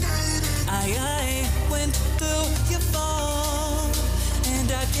 I went through your phone.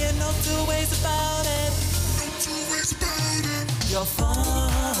 And I can't know two ways about it. Your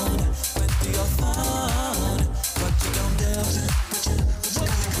phone, went through your phone. What you gon' do?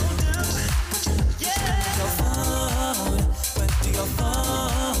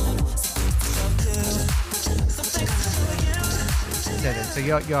 So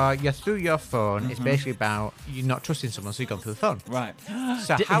you're through your phone. It's basically about you not trusting someone, so you've gone through the phone. Right.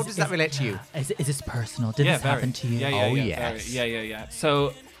 So how does that relate to you? Is this personal? Did this happen to you? Yes. Yeah.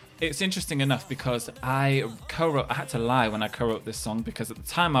 So it's interesting enough because I had to lie when I co-wrote this song because at the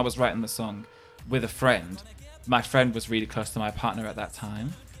time I was writing the song with a friend. My friend was really close to my partner at that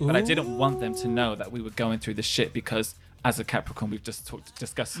time, but I didn't want them to know that we were going through this shit because as a Capricorn, we've just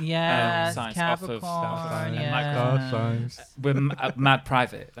discussed yes, signs Capricorn, off of signs. We're mad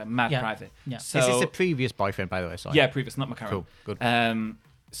private, private. Yeah. So, is this a previous boyfriend, by the way? Sorry. Yeah, previous, not my current. Cool, good.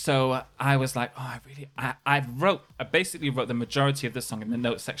 So I was like, I basically wrote the majority of the song in the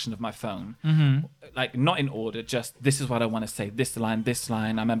notes section of my phone, like not in order, just this is what I want to say, this line.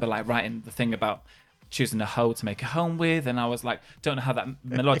 I remember like writing the thing about choosing a hoe to make a home with, and I was like, don't know how that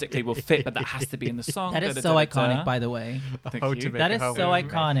melodically will fit, but that has to be in the song. That is so iconic, by the way. Thank you. That is so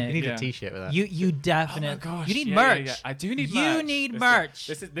iconic. You need a t-shirt with that. You definitely. Oh my gosh, you need merch. Yeah. I do need merch. You need merch.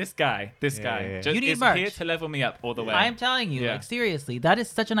 This guy. Just, you need is merch. here to level me up all the way. I'm telling you, like seriously, that is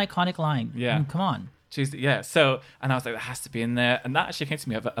such an iconic line. Yeah. I mean, come on. Yeah, so, and I was like, that has to be in there. And that actually came to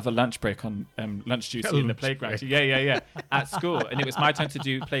me of a lunch break on lunch duty in the playground. Yeah, at school. And it was my turn to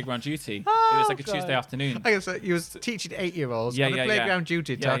do playground duty. It was like a Tuesday afternoon. I guess you was teaching 8-year-olds on the playground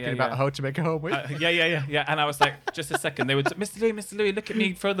duty talking about how to make a home with. Yeah. And I was like, just a second. They would say, Mr. Louis, look at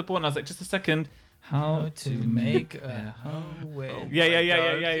me, throw the ball. And I was like, just a second. How to make a home with.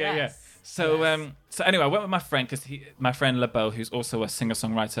 Yeah. So anyway, I went with my friend my friend LeBeau, who's also a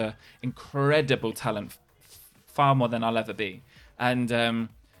singer-songwriter, incredible talent, far more than I'll ever be. And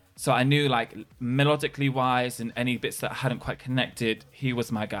so I knew like melodically wise and any bits that I hadn't quite connected, he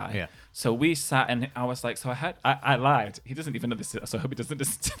was my guy. Yeah. So we sat and I was like, I lied. He doesn't even know this, so I hope he doesn't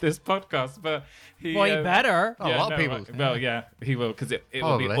listen to this podcast. But he better. A lot of people. Well, yeah, he will because it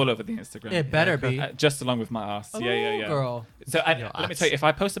will be all over the Instagram. It better be. Just along with my ass. Yeah. Girl. So let me tell you, if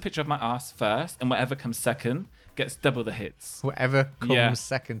I post a picture of my ass first and whatever comes second gets double the hits. Whatever comes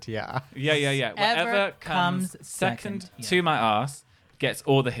second to your ass. Yeah. Whatever comes second to my ass gets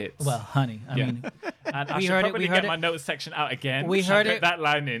all the hits. Well, honey, I mean, and I should probably get my notes section out again. We heard it. That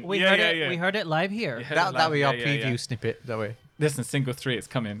line in. We heard it live here. That was our preview snippet. That way. Listen, single 3, it's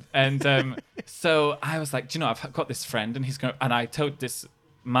coming. And so I was like, do you know, I've got this friend, and he's going, and I told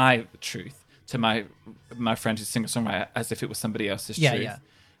my truth to my friend who's a singer-songwriter as if it was somebody else's truth. Yeah.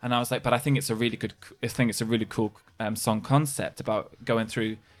 And I was like, but I think it's a really cool song concept about going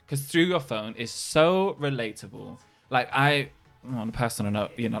through, because through your phone is so relatable. Like on a personal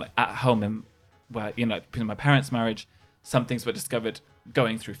note, like at home in my parents' marriage, some things were discovered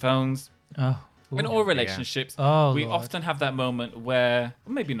going through phones. In all relationships, we often have that moment where,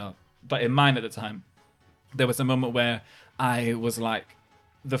 maybe not, but in mine at the time, there was a moment where I was like,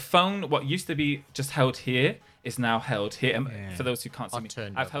 the phone, what used to be just held here, is now held here. For those who can't see me,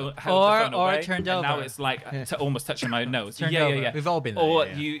 I've held the phone away, turned and over. now it's like almost touching my nose. Yeah. We've all been there. Or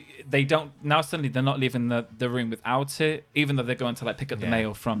they don't, now suddenly they're not leaving the room without it, even though they're going to like pick up the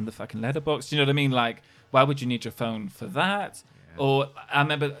mail from the fucking letterbox. Do you know what I mean? Like, why would you need your phone for that? Or I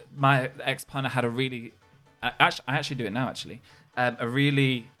remember my ex-partner had a really, I actually do it now actually, a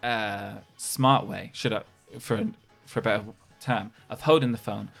really smart way, for a better term, of holding the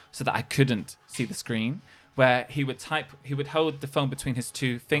phone so that I couldn't see the screen. Where he would hold the phone between his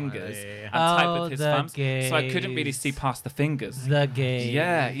two fingers and type with his thumbs, so I couldn't really see past the fingers. The game.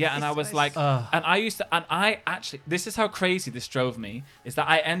 Yeah, and I was like, and I actually, this is how crazy this drove me, is that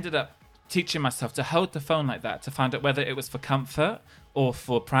I ended up teaching myself to hold the phone like that to find out whether it was for comfort or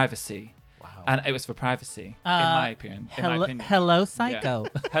for privacy. Wow. And it was for privacy, in my opinion. Hello, Psycho.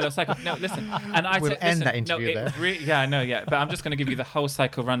 Yeah. Hello, Psycho. No, listen. And I we'll end that interview there. But I'm just going to give you the whole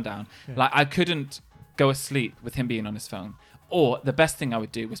Psycho rundown. Yeah. Like, I couldn't go asleep with him being on his phone. Or the best thing I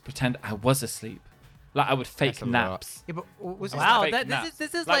would do was pretend I was asleep. Like I would fake naps. Yeah, but was Wow, fake this naps.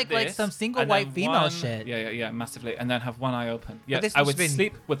 is like this, some single and white then female one- shit. Yeah, massively. And then have one eye open. Yeah, this I must would have been-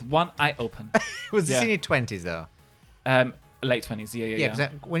 sleep with one eye open. Was this in your 20s though? Late 20s, yeah. 'cause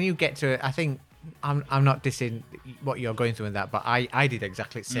when you get to, I think I'm not dissing what you're going through in that, but I did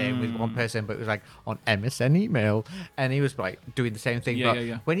exactly the same with one person, but it was like on MSN email, and he was like doing the same thing. Yeah, but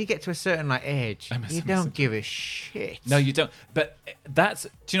yeah. when you get to a certain like age, MSN you don't give a shit. No, you don't. But that's,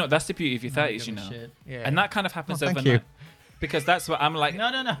 do you know, that's the beauty of your 30s, you know. shit. Yeah. And that kind of happens Well, thank overnight. you. Because that's what I'm like. No.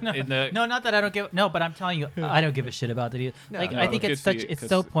 in the- No, not that I don't give. No, but I'm telling you, I don't give a shit about it either. Like, No, I think good it's for such, you, it's 'cause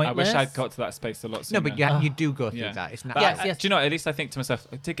so pointless. I wish I'd got to that space a lot No, sooner. but you do go through that. It's not. But Yes. do you know, at least I think to myself,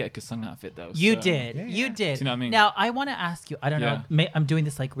 I did get a good song out of it, though. You so- did. You did. Do you know what I mean? Now, I want to ask you, I don't Yeah. know, I'm doing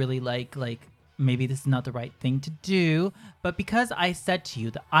this like really like maybe this is not the right thing to do, but because I said to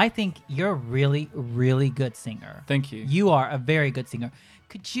you that I think you're a really, really good singer. Thank you. You are a very good singer.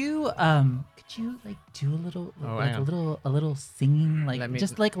 Could you like do a little hang on. a little singing, like Let me-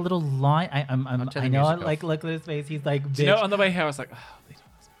 just like a little line? I turn the know, music off. like look at his face. He's like, bitch. Do you know, on the way here, I was like, oh, they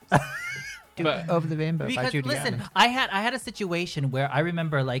don't but Over the Rainbow by Because Judy listen, Garland. I had a situation where I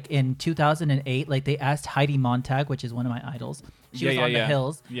remember like in 2008, like they asked Heidi Montag, which is one of my idols. She was on the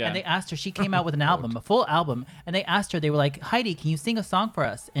Hills, Yeah. and they asked her. She came out with an album, a full album, and they asked her. They were like, Heidi, can you sing a song for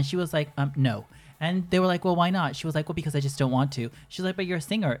us? And she was like, no. And they were like, well, why not? She was like, well, because I just don't want to. She's like, but you're a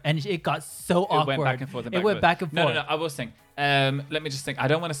singer, and it got so awkward. It went back and forth. It went back and forth. No, I will sing. Let me just think. I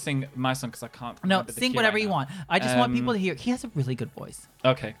don't want to sing my song because I can't. No, remember the sing key whatever right you now. want. I just want people to hear. He has a really good voice.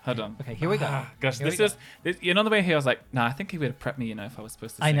 Okay, hold on. Okay, here we go. Gosh, Here we this go. is. You know, on the way here, I was like, nah, I think he would have prepped me, you know, if I was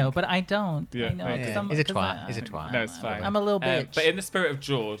supposed to sing. I know, but I don't. Yeah, I know. yeah. 'cause I'm- He's a 'cause twat. I- He's a twat. No, it's fine. I'm a little bitch. But in the spirit of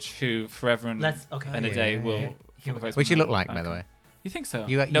George, who forever and Let's- okay. and a Yeah, day yeah, will. yeah. Here we go. Which you look like, by the way. You think so?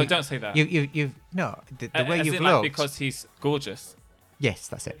 You- no, you- don't say that. You've no the way As you've in, like, looked because he's gorgeous. Yes,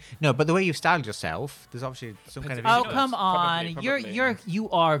 that's it. No, but the way you've styled yourself, there's obviously some kind of. Oh know, come it's on! probably. You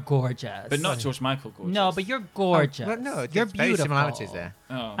are gorgeous. But not George Michael gorgeous. No, but you're gorgeous. well, no, you're there's very beautiful. similarities there.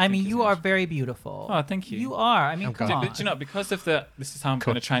 Oh, I mean, thank you so are much. very beautiful. Oh, thank you. You are. I mean, come Do, on. but do you know, because of the. This is how I'm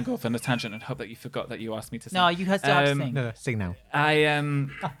going to try and go off on a tangent and hope that you forgot that you asked me to sing. No, you have to sing. No, sing now. I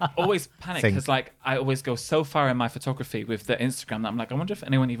always panic Sing. because like I always go so far in my photography with the Instagram that I'm like, I wonder if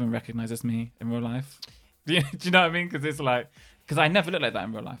anyone even recognizes me in real life. Do you know what I mean? Because it's like, because I never look like that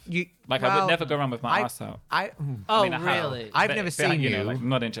in real life. I would well, never go around with my ass out. Oh, I mean, I have, really? I've but- never but, seen you. like,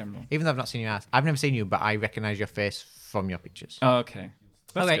 not in general. Even though I've not seen your ass, I've never seen you, but I recognise your face from your pictures. Oh, okay.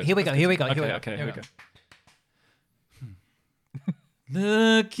 That's Okay, good. here we go, That's here good. we go, here we go, Okay, here here we go. we go.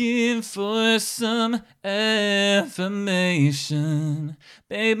 Looking for some affirmation,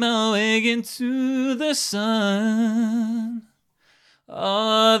 made my way into the sun.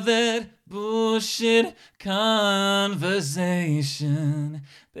 All that bullshit conversation,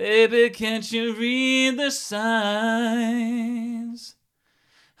 baby, can't you read the signs?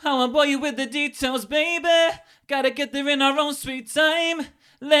 I won't bore you with the details, baby. Gotta get there in our own sweet time.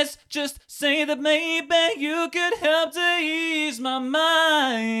 Let's just say that maybe you could help to ease my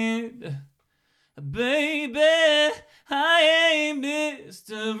mind. Baby, I ain't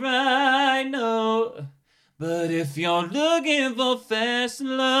Mr. Right, no. But if you're looking for fast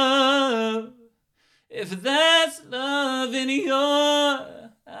love, if that's love in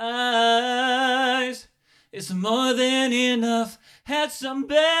your eyes, it's more than enough. Had some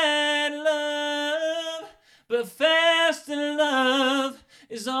bad love, but fast love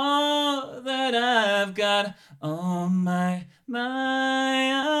is all that I've got on my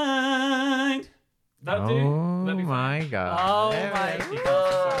mind. That'll do. Oh That'll be fine. my god! Oh There my we go.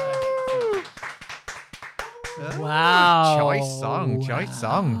 god! Wow! Choice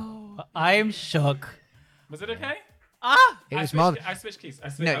song. I am shook. Was it okay? It was more. I switched keys. I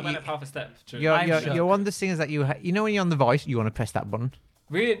No, went you- up half a step. True. You're one of the singers that you know when you're on The Voice, you want to press that button.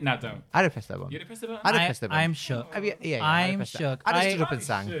 Really? No, don't. I'd have pressed that button. You'd have pressed the button? I'd have pressed the button. I'm shook. Have you- yeah, I'd have I'm pressed that. shook. I just stood up and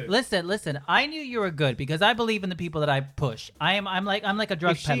sang. Listen. I knew you were good because I believe in the people that I push. I'm like a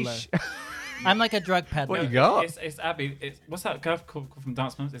drug peddler. I'm like a drug peddler. What you got? It's Abby. What's that girl called from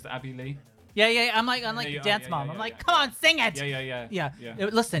Dance Moms? It's Abby Lee. Yeah. I'm like you a are, dance yeah, mom. yeah, I'm yeah, like, yeah. come on, sing it. Yeah.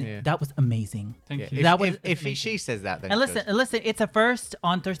 Listen, Yeah. that was amazing. Thank Yeah, you. That was if amazing. she says that, then And it's good. listen, it's a first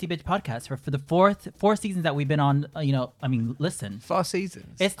on Thirsty Bitch podcast for the four seasons that we've been on. Listen, 4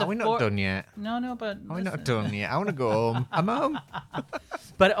 seasons. It's the Are we not four- done yet? No, but Are we not done yet? I want to go home. I'm home.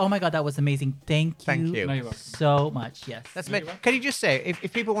 But oh my god, that was amazing. Thank you, Thank you. No, you're welcome. so much. Yes, That's me. Can you just say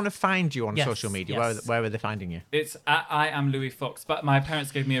if people want to find you on Yes, social media, yes. where are they finding you? It's I am Louis Fox, but my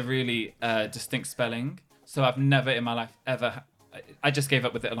parents gave me a really distinct spelling, so I've never in my life ever I just gave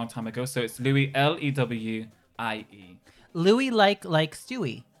up with it a long time ago. So it's Louis, Lewie. Louis like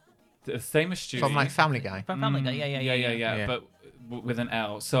Stewie. The same as Stewie. From like Family Guy. From Family Guy, yeah. But with an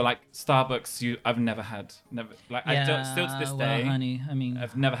L. So like Starbucks, I've never had. I don't. Still to this day, honey. I mean,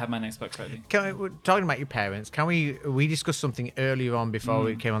 I've never had my name spelled correctly. We're talking about your parents. Can we discuss something earlier on before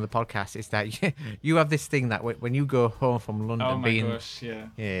we came on the podcast? Is that you have this thing that when you go home from London, oh my gosh,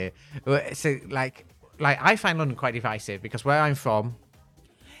 yeah. So like I find London quite divisive because where I'm from.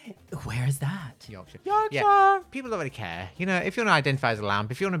 Where is that? Yorkshire. Yeah, people don't really care. You know, if you want to identify as a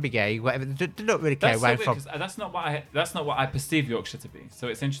lamp, if you want to be gay, whatever, they don't really care where I'm from. That's not what I perceive Yorkshire to be. So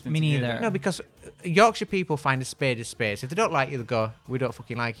it's interesting. Me to neither. hear that. No, because Yorkshire people find a spade a spade. If they don't like you, they go, "We don't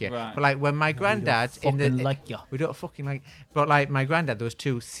fucking like you." Right. But like when my granddad we don't fucking like. But like my granddad, there was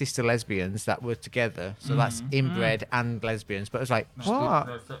two sister lesbians that were together, so that's inbred and lesbians. But it was like,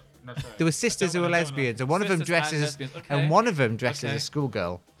 what? There were sisters who were lesbians, and one of them dressed as a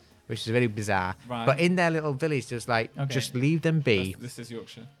schoolgirl. Which is very bizarre. Right. But in their little village, there's like, just leave them be. This is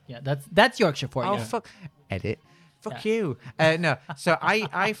Yorkshire. Yeah, that's Yorkshire for you. Oh, fuck. Edit. Fuck you. No. So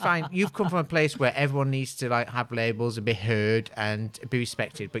I find you've come from a place where everyone needs to like have labels and be heard and be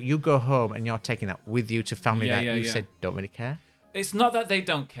respected. But you go home and you're taking that with you to family that you said don't really care. It's not that they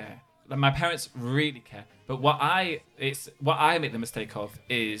don't care. Like my parents really care. But what I make the mistake of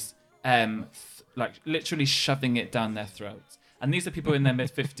is like literally shoving it down their throats. And these are people in their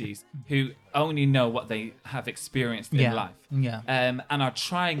mid-50s who only know what they have experienced in life. Yeah. And are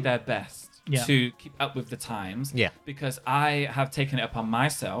trying their best to keep up with the times. Yeah. Because I have taken it upon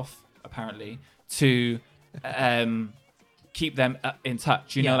myself, apparently, to keep them in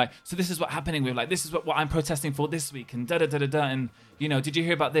touch. You know, like, so this is what's happening with, like, this is what I'm protesting for this week, and da-da-da-da-da. And, you know, did you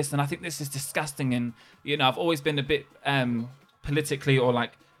hear about this? And I think this is disgusting. And, you know, I've always been a bit politically or,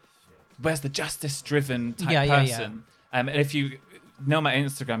 like, where's the justice-driven type person. And if you know my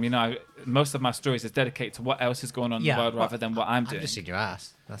Instagram, you know most of my stories is dedicated to what else is going on in the world rather than what I'm doing. I've just seen your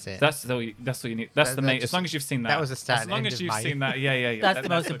ass. That's it. That's all you need. That's the main. As long as you've seen that. That was a start. As long as you've seen that, yeah. That's the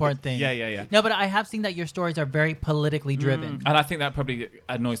most important thing. Yeah. No, but I have seen that your stories are very politically driven, and I think that probably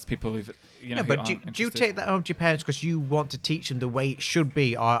annoys people who, you know. No, but do you take that home to your parents because you want to teach them the way it should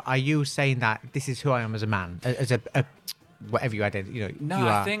be, or are you saying that this is who I am as a man, as a whatever you identify? You know, no, you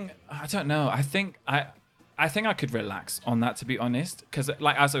are. I don't know. I think I could relax on that, to be honest, because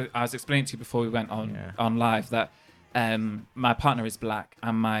like as I was explaining to you before we went on live, that my partner is black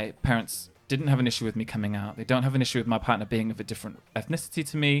and my parents didn't have an issue with me coming out. They don't have an issue with my partner being of a different ethnicity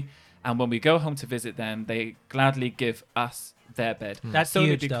to me. And when we go home to visit them, they gladly give us their bed. That's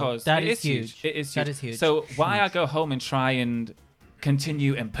huge, because that is huge. It is huge. That is huge. So why I go home and try and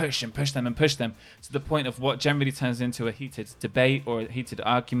continue and push them to the point of what generally turns into a heated debate or a heated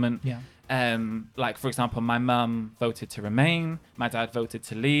argument. Yeah. Like, for example, my mum voted to remain, my dad voted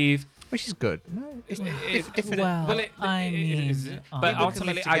to leave. Which is good. No, it's different. Well, but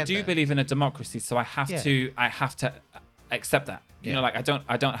ultimately, I do believe in a democracy, so I have to accept that. You know, like I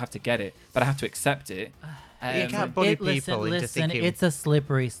don't have to get it, but I have to accept it. You can't bully people into thinking. It's a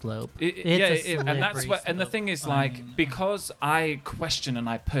slippery slope. And that's what. And the thing is, like, because I question and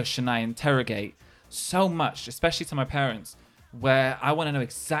I push and I interrogate so much, especially to my parents, where I want to know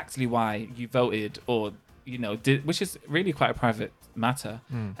exactly why you voted or, you know, which is really quite a private matter.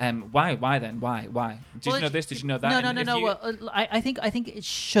 Why then? Why? Did you know this? Did you know that? No. Well, I think it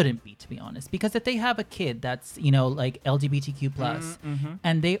shouldn't be, to be honest, because if they have a kid that's, you know, like LGBTQ plus,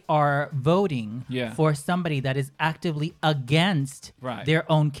 and they are voting for somebody that is actively against their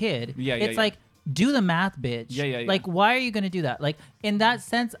own kid, it's like, do the math, bitch. Yeah. Like, why are you going to do that? Like, in that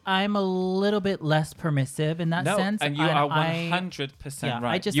sense, I'm a little bit less permissive in that sense. And you are 100%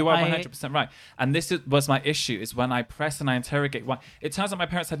 right. You are 100% right. And this was my issue, is when I press and I interrogate why. It turns out my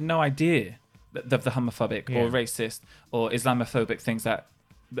parents had no idea of the homophobic or racist or Islamophobic things that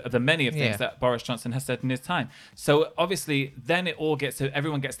the many of things that Boris Johnson has said in his time. So obviously, then it all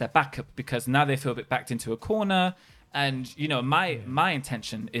everyone gets their back up because now they feel a bit backed into a corner. And, you know, my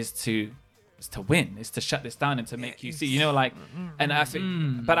intention is to win, is to shut this down and to make you see, you know, like, and I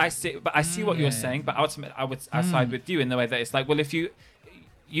think, but I see what you're saying, but ultimately I side with you in the way that it's like, well, if you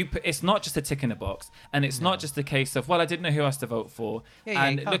it's not just a tick in a box, and it's not just a case of, well, I didn't know who else to vote for,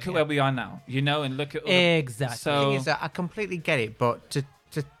 and look at where we are now, you know, and look at exactly. So the thing is that I completely get it, but to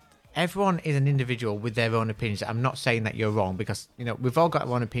everyone is an individual with their own opinions. I'm not saying that you're wrong, because, you know, we've all got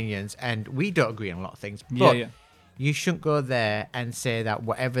our own opinions and we don't agree on a lot of things, but you shouldn't go there and say that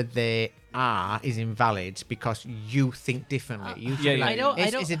whatever they are is invalid because you think differently.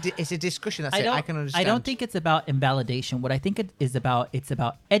 It's a discussion. I can understand. I don't think it's about invalidation. What I think it's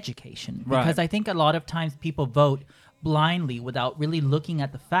about education. Because I think a lot of times people vote blindly without really looking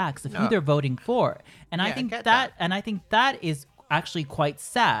at the facts of who they're voting for. And I think that is actually quite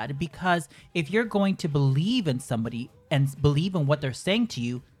sad, because if you're going to believe in somebody and believe in what they're saying to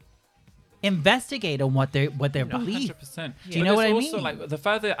you, investigate on what they believe. 100%. Do you know what I mean? Also, like, the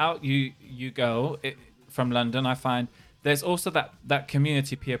further out you go from London, I find there's also that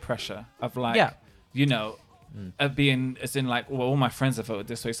community peer pressure of like, you know, of being as in like, well, all my friends have voted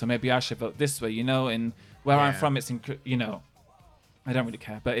this way, so maybe I should vote this way. You know, and where I'm from, it's you know. I don't really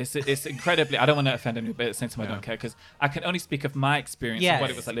care, but it's incredibly. I don't want to offend anyone, but at the same time, I don't care, because I can only speak of my experience of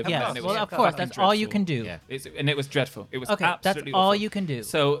what it was like living there. And it was of course, that's all you can do. And it was dreadful. It was absolutely that's awful. all you can do.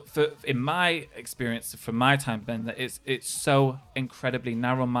 So, in my experience, from my time, Ben, that it's so incredibly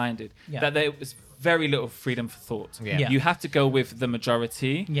narrow-minded that there was very little freedom for thought. You have to go with the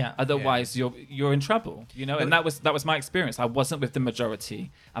majority. Otherwise, you're in trouble. You know, and that was my experience. I wasn't with the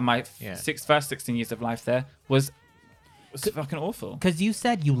majority, and my first 16 years of life there was fucking awful. Because you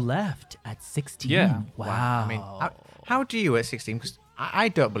said you left at 16. Yeah. Wow. I mean, how do you at 16? Because I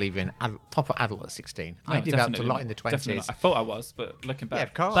don't believe in proper adult at 16. No, I developed a lot in the 20s. Definitely not. I thought I was, but looking back. Yeah,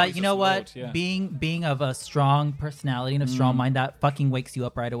 of course. But you know what? Being of a strong personality and a strong mind, that fucking wakes you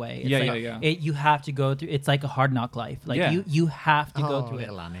up right away. It's you have to go through. It's like a hard knock life. Like you have to go through it.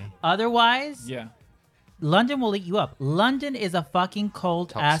 Annie. Otherwise, London will eat you up. London is a fucking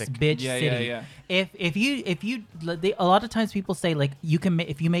cold ass bitch city. If you a lot of times people say like you can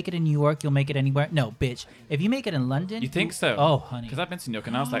if you make it in New York, you'll make it anywhere. No, bitch. If you make it in London, you think so? Oh, honey. Because I've been to New York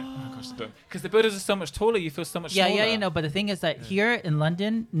and I was like, oh my gosh, because the buildings are so much taller, you feel so much smaller. Yeah, you know. But the thing is that here in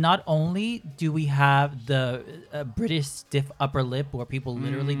London, not only do we have the British stiff upper lip where people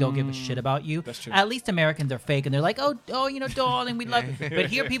literally don't give a shit about you. That's true. At least Americans are fake and they're like, oh, you know, darling, we love you. But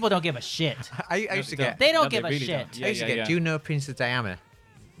here people don't give a shit. I used to get. They don't give a shit. I used to get. Do you know Princess Diana?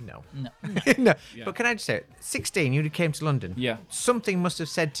 No. No. But can I just say, 16, you came to London. Yeah. Something must have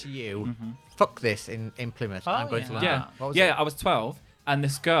said to you, fuck this in Plymouth. I'm going to London. Yeah. What was it? I was 12, and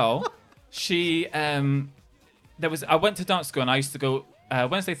this girl, she, I went to dance school, and I used to go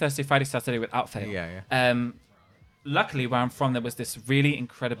Wednesday, Thursday, Friday, Saturday without fail. Luckily, where I'm from, there was this really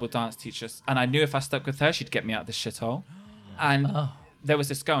incredible dance teacher, and I knew if I stuck with her, she'd get me out of this shithole. And there was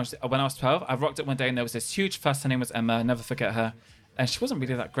this girl, and when I was 12, I rocked it one day, and there was this huge fuss. Her name was Emma. I'll never forget her. And she wasn't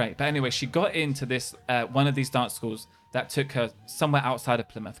really that great. But anyway, she got into this one of these dance schools that took her somewhere outside of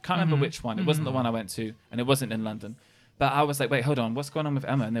Plymouth. Can't remember which one. It wasn't the one I went to, and it wasn't in London. But I was like, wait, hold on. What's going on with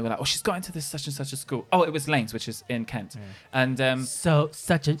Emma? And they were like, oh, she's got into this such and such a school. Oh, it was Lanes, which is in Kent. And so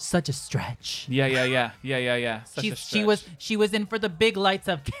such a stretch. Yeah. She was in for the big lights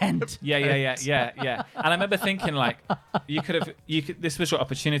of Kent. Yeah. And I remember thinking like, this was your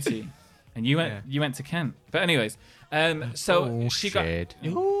opportunity, and you went to Kent. But anyways, so she got.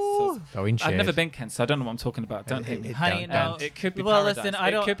 I've never been Kent, so I don't know what I'm talking about. Don't hate me. Honey, no. It could be well, paradise.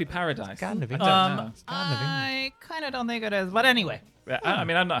 Listen, it could be paradise. I don't know. I kind of don't think it is, but anyway. I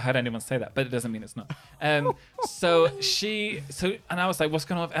mean, I've not heard anyone say that, but it doesn't mean it's not. And I was like, what's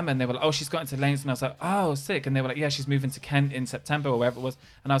going on with Emma? And they were like, oh, she's got into Lanes. And I was like, oh, sick. And they were like, yeah, she's moving to Kent in September or wherever it was.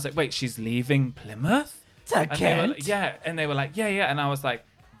 And I was like, wait, she's leaving Plymouth? To Kent? And they were like, yeah. And I was like,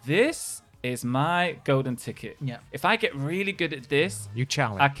 this is my golden ticket. Yeah. If I get really good at this, you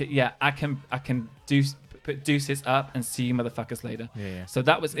challenge. I can put deuces up and see you motherfuckers later. Yeah. So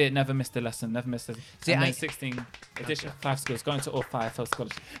that was it. Never missed a lesson. Never missed a. See, and then 16 addition 5 schools, going to all 5 full schools.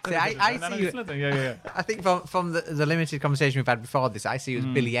 See, I see you. Yeah. I think from the limited conversation we've had before this, I see you as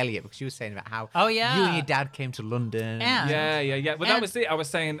Billy Elliot, because you were saying about how you and your dad came to London. Yeah. Well, that was it. I was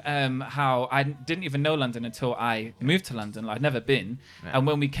saying how I didn't even know London until I moved to London. I'd never been. Yeah. And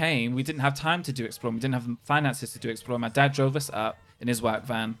when we came, we didn't have time to do exploring. We didn't have finances to do exploring. My dad drove us up in his work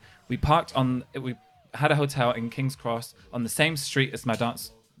van. We parked we had a hotel in King's Cross on the same street as my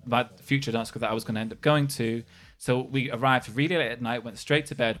future dance school that I was going to end up going to. So we arrived really late at night, went straight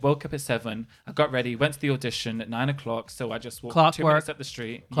to bed, woke up at 7. I got ready, went to the audition at 9 o'clock. So I just walked 2 minutes up the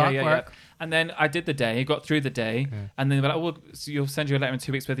street. Yeah. And then I did the day, got through the day. And then they were like, well, so you'll send you a letter in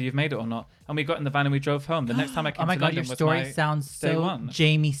 2 weeks whether you've made it or not. And we got in the van and we drove home. The next time I came to London was my your story sounds so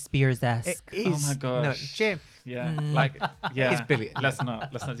Jamie Spears-esque. Oh my gosh. No, Jim. Yeah, It's Billy. Let's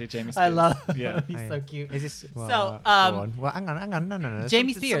not do Jamie Spears. I love him. Yeah, he's so cute. Is this? Well, so, well, hang on, no.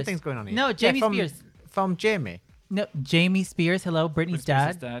 Jamie Spears. Something's going on here. No, Jamie Spears. From Jamie. No, Jamie Spears. Hello, Britney's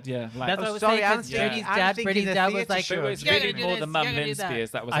dad. Yeah, that's what I was saying. Britney's dad was like, it was really more the mum Lynn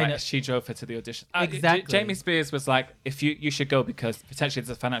Spears that was like, she drove her to the audition. Exactly. Jamie Spears was like, if you should go because potentially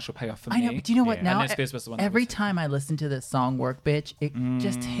there's a financial payoff for me. I know, but do you know what? Now, and Spears was the one every time I listen to this song, "Work Bitch," it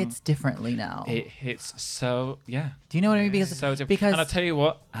just hits differently now. It hits so, yeah. Do you know what I mean? So different. And I'll tell you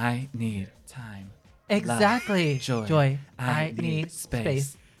what, I need time. Exactly. love, Joy. I need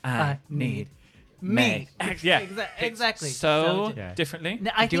space. I need me. Yeah. Exactly. So differently.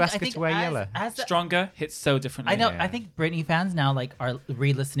 No, I Do you think- ask I her think to wear as- yellow? as the- Stronger hits so differently. I know. I think Britney fans now like are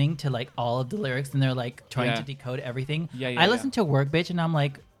re-listening to like all of the lyrics and they're like trying Yeah. to decode everything. Yeah, I listen to Work Bitch and I'm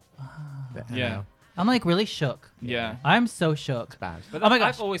like, Yeah. I'm like really shook. Yeah. I'm so shook. Bad. But Oh my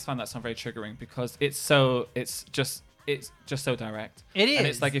gosh. I've always found that song very triggering because it's just so direct. It And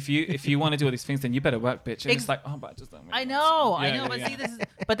is. it's like if you want to do all these things, then you better work, bitch. And Ex- it's like, oh, but I just don't. I know, Yeah, I know, yeah, but yeah. see, this is,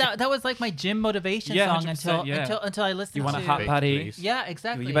 but that was like my gym motivation Yeah, song 100%, until I listened. You want to a hot body? Yeah,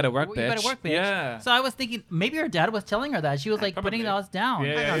 exactly. You better work, bitch. You better work, bitch. Yeah. So I was thinking maybe her dad was telling her that she was like putting those down.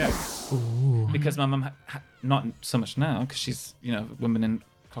 Yeah. Because my mum, not so much now, because she's woman in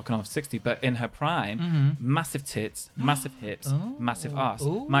clocking off 60, but in her prime, massive tits, massive hips, massive ass.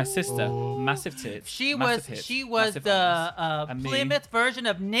 My sister, massive tits. She massive was hips, massive the And me. Plymouth version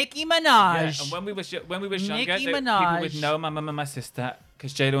of Nicki Minaj. Yeah, and when we was younger, Nicki people Minaj. would know my mum and my sister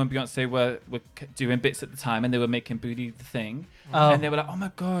because J-Lo and Beyonce were doing bits at the time, and they were making booty the thing, and they were like, "Oh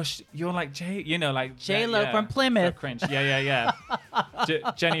my gosh, you're like like J-Lo from Plymouth." So cringe. Yeah.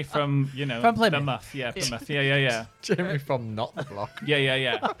 Jenny from From Plymouth. the Muff. Yeah, Plymouth. Yeah. Jenny from Not the Block.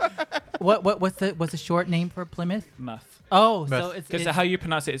 Yeah. What's the short name for Plymouth? Muff. Oh, Muff. so it's Because how you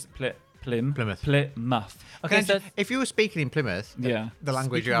pronounce it is Plymouth. Plymouth. Okay, so if you were speaking in Plymouth, Yeah. the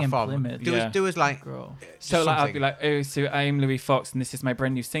language Speaking you are in from, Plymouth. do us, do us like girl. So like I'll something. be like, oh, so I'm Louis Fox, and this is my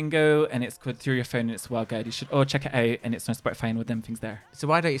brand new single, and it's called Through Your Phone, and it's well good. You should check it out, and it's on Spotify and all them things there. So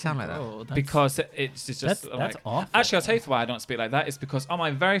why don't you sound like that? Oh, that's- Because it's just that's like, awful. Actually, I'll tell you why I don't speak like that. It's because on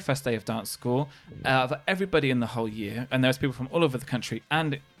my very first day of dance school, of everybody in the whole year, and there was people from all over the country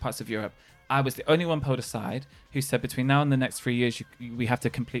and parts of Europe, I was the only one pulled aside who said between now and the next 3 years, we have to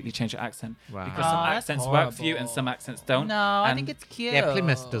completely change your accent. Wow. Because some Oh, that's accents work for you and horrible. some accents don't. No, I And- think it's cute. Yeah,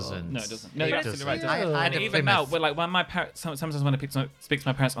 Plymouth doesn't. No, it doesn't. No, It you're absolutely right. doesn't. I had And a even now, Plymouth. we're like when my parents, sometimes when I speak to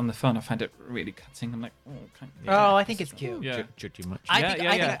my parents on the phone, I find it really cutting. I'm like, oh, okay. Oh, I think it's cute. Yeah. Judge you much. I think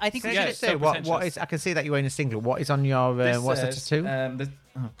Yeah. we Can should I just say what is? I can see that you're wearing a singlet. What is on your? What's the tattoo?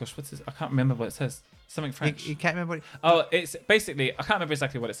 Oh gosh, what's this? I can't remember what it says. Something French. You can't remember. Oh, it's basically, I can't remember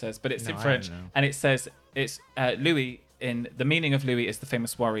exactly what it says, but it's No, in I French, don't know. and it says it's Louis. In the meaning of Louis is the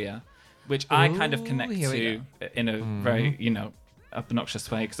famous warrior, which I kind of connect here we to in a very obnoxious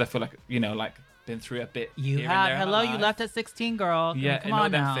way because I feel like like been through a bit. You here and have there in my hello. You life. left at 16, girl. Yeah, Come and all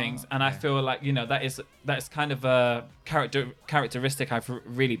on them now. things, and I feel like that is kind of a characteristic I've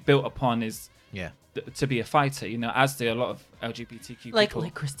really built upon is to be a fighter. As do a lot of LGBTQ Like people.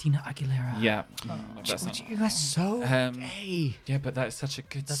 Christina Aguilera. Yeah. That's not- You are so gay. Yeah, but that is such a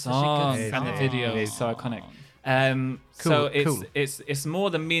good That's such a song, good and the song. video It is is. so iconic. Cool, So cool. it's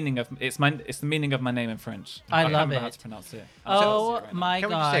more the meaning of it's the meaning of my name in French. I can't love remember how it. to pronounce it. Oh my Can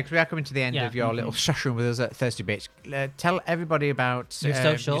we just say, god. because we are coming to the end Yeah. of your little session with us at Thirsty Bitch, tell everybody about Your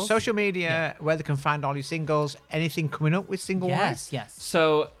socials? social media, where they can find all your singles, anything coming up with single-wise? Yes.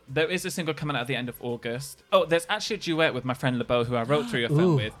 So there is a single coming out at the end of August. Oh, there's actually a duet with my friend LeBeau who I wrote Through Your Phone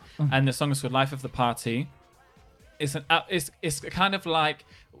Ooh. with, and the song is called Life of the Party. It's kind of like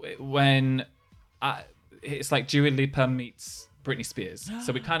when it's like Dua Lipa meets Britney Spears.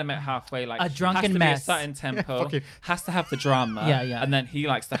 So we kind of met halfway. Like A drunken has to mess. Be a certain tempo. Okay. Has to have the drama. Yeah. And then he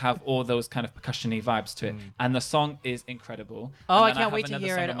likes to have all those kind of percussion-y vibes to it. And the song is incredible. Oh, And I then can't have wait to another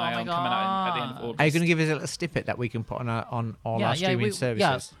hear song it. of my Oh my own coming out at the end of God. August. Are you going to give us a little snippet that we can put on all Yeah, our streaming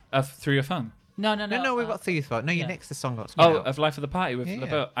services? Through Your Phone. No. No, we've got Through Your Phone. No, your yeah. next the song got Oh, of Life of the Party with Yeah.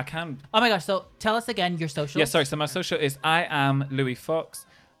 LeBeau. I can. Oh my gosh. So tell us again your social. Yeah, sorry. So my social is I am Louis Fox.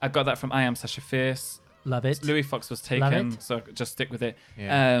 I got that from I am Sasha Fierce. Love it. Louis Fox was Love taken, it. so just stick with it.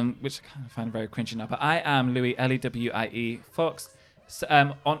 Yeah. Which I kind of find very cringy now. But I am Louis Lewie Fox. So,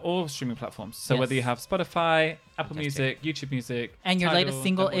 on all streaming platforms. So Yes. whether you have Spotify, Apple Fantastic. Music, YouTube Music, And your Tidal, latest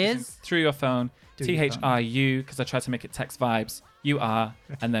single all these is? things, Through Your Phone. Through Your Phone. THRU, because I tried to make it text vibes. You are,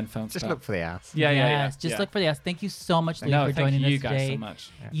 and then phone. Just spell. look for the ass. Yeah. Yes, just look for the ass. Thank you so much, Louis, No, for thank joining you us guys today. so much.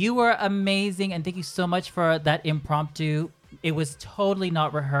 You were amazing, and thank you so much for that impromptu. It was totally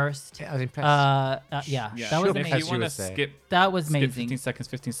not rehearsed. I was impressed. Yeah, Yeah. that was If amazing. you want to say. skip, That was skip amazing.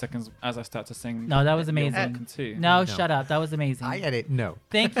 15 seconds as I start to sing. No, that was you're amazing. welcome too. No, shut up. That was amazing. I get it. No.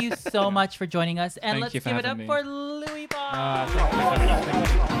 Thank you so much for joining us, and Thank let's you for give it up having me. for Louis Fox.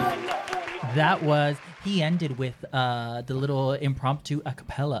 Thank That was he ended with the little impromptu a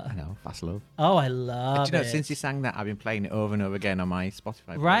cappella. I know. Fast love. Oh, I love Do you know, it. since he sang that, I've been playing it over and over again on my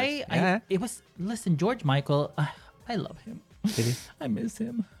Spotify. playlist. Right? Yeah. Listen, George Michael. I love him. Did he? I miss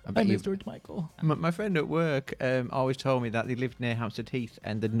him. I bet miss you- George Michael. My friend at work always told me that they lived near Hampstead Heath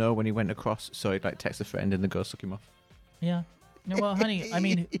and they'd know when he went across, so he'd like text a friend and they'd go suck him off. Yeah. No, well, honey, I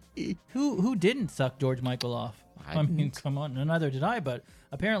mean, who didn't suck George Michael off? I mean, come on, neither did I. But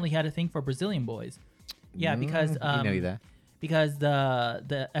apparently, he had a thing for Brazilian boys. Yeah, because you know you there. Because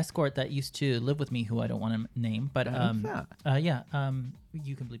the escort that used to live with me, who I don't want to name, but you can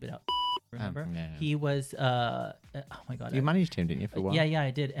bleep it out. Remember, he was. Oh my God, you managed him, didn't you, for a while? Yeah,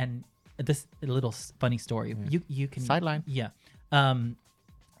 I did. And this little funny story. You can sideline. Yeah.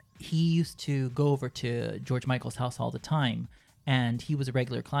 He used to go over to George Michael's house all the time, and he was a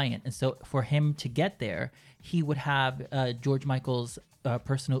regular client. And so for him to get there, he would have George Michael's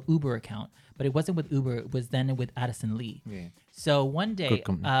personal Uber account, but it wasn't with Uber. It was then with Addison Lee. Yeah. So one day,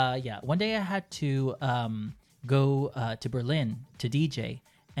 one day I had to go to Berlin to DJ,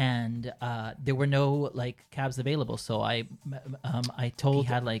 and there were no like cabs available. So I told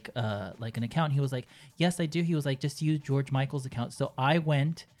he had like an account. He was like, "Yes, I do." He was like, "Just use George Michael's account." So I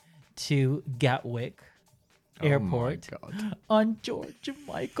went to Gatwick Airport on George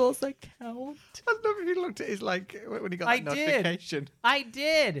Michael's account. I love if he looked at his like when he got that notification. I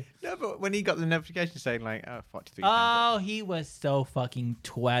did. No, but when he got the notification saying like, 43. Oh, he was so fucking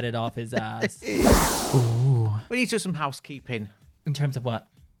twatted off his ass. Ooh. We need to do some housekeeping. In terms of what?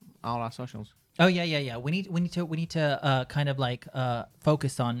 All our socials. Oh yeah. We need to kind of like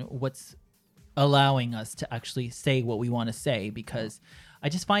focus on what's allowing us to actually say what we want to say, because I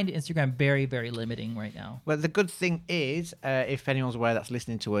just find Instagram very, very limiting right now. Well, the good thing is, if anyone's aware that's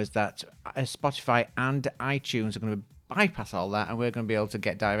listening to us, that Spotify and iTunes are going to bypass all that, and we're going to be able to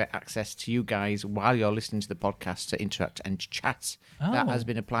get direct access to you guys while you're listening to the podcast to interact and chat. Oh. That has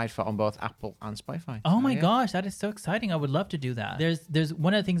been applied for on both Apple and Spotify. Oh my gosh, that is so exciting. I would love to do that. There's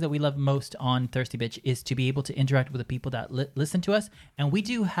one of the things that we love most on Thirsty Bitch is to be able to interact with the people that listen to us, and we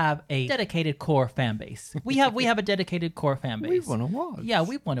do have a dedicated core fan base. We have a dedicated core fan base. We've won awards. Yeah,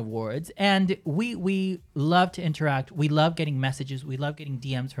 we've won awards, and we love to interact. We love getting messages. We love getting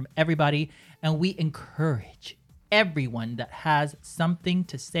DMs from everybody, and we encourage everyone that has something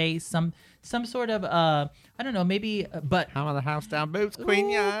to say, some sort of I don't know, maybe but Hammer the house down, boots queen.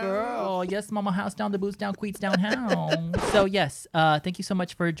 Ooh, yeah, girl, yes, mama, house down, the boots down, queets down, hound. So yes, thank you so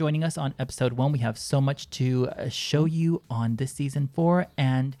much for joining us on episode 1. We have so much to show you on this season 4,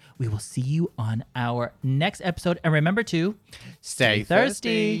 and we will see you on our next episode. And remember to stay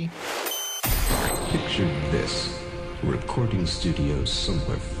thirsty. Picture this: recording studios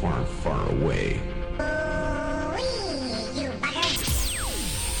somewhere far, far away.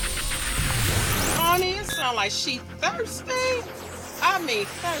 Honey, it sound like she thirsty. I mean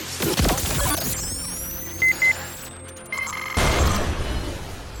thirsty.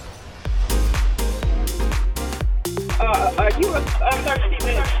 Are you a thirsty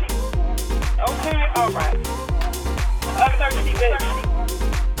bitch? Okay, alright. A thirsty bitch.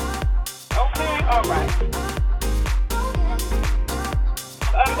 Okay, alright.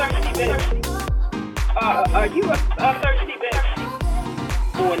 A thirsty bitch. Are you a thirsty bitch?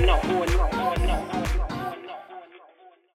 Or no?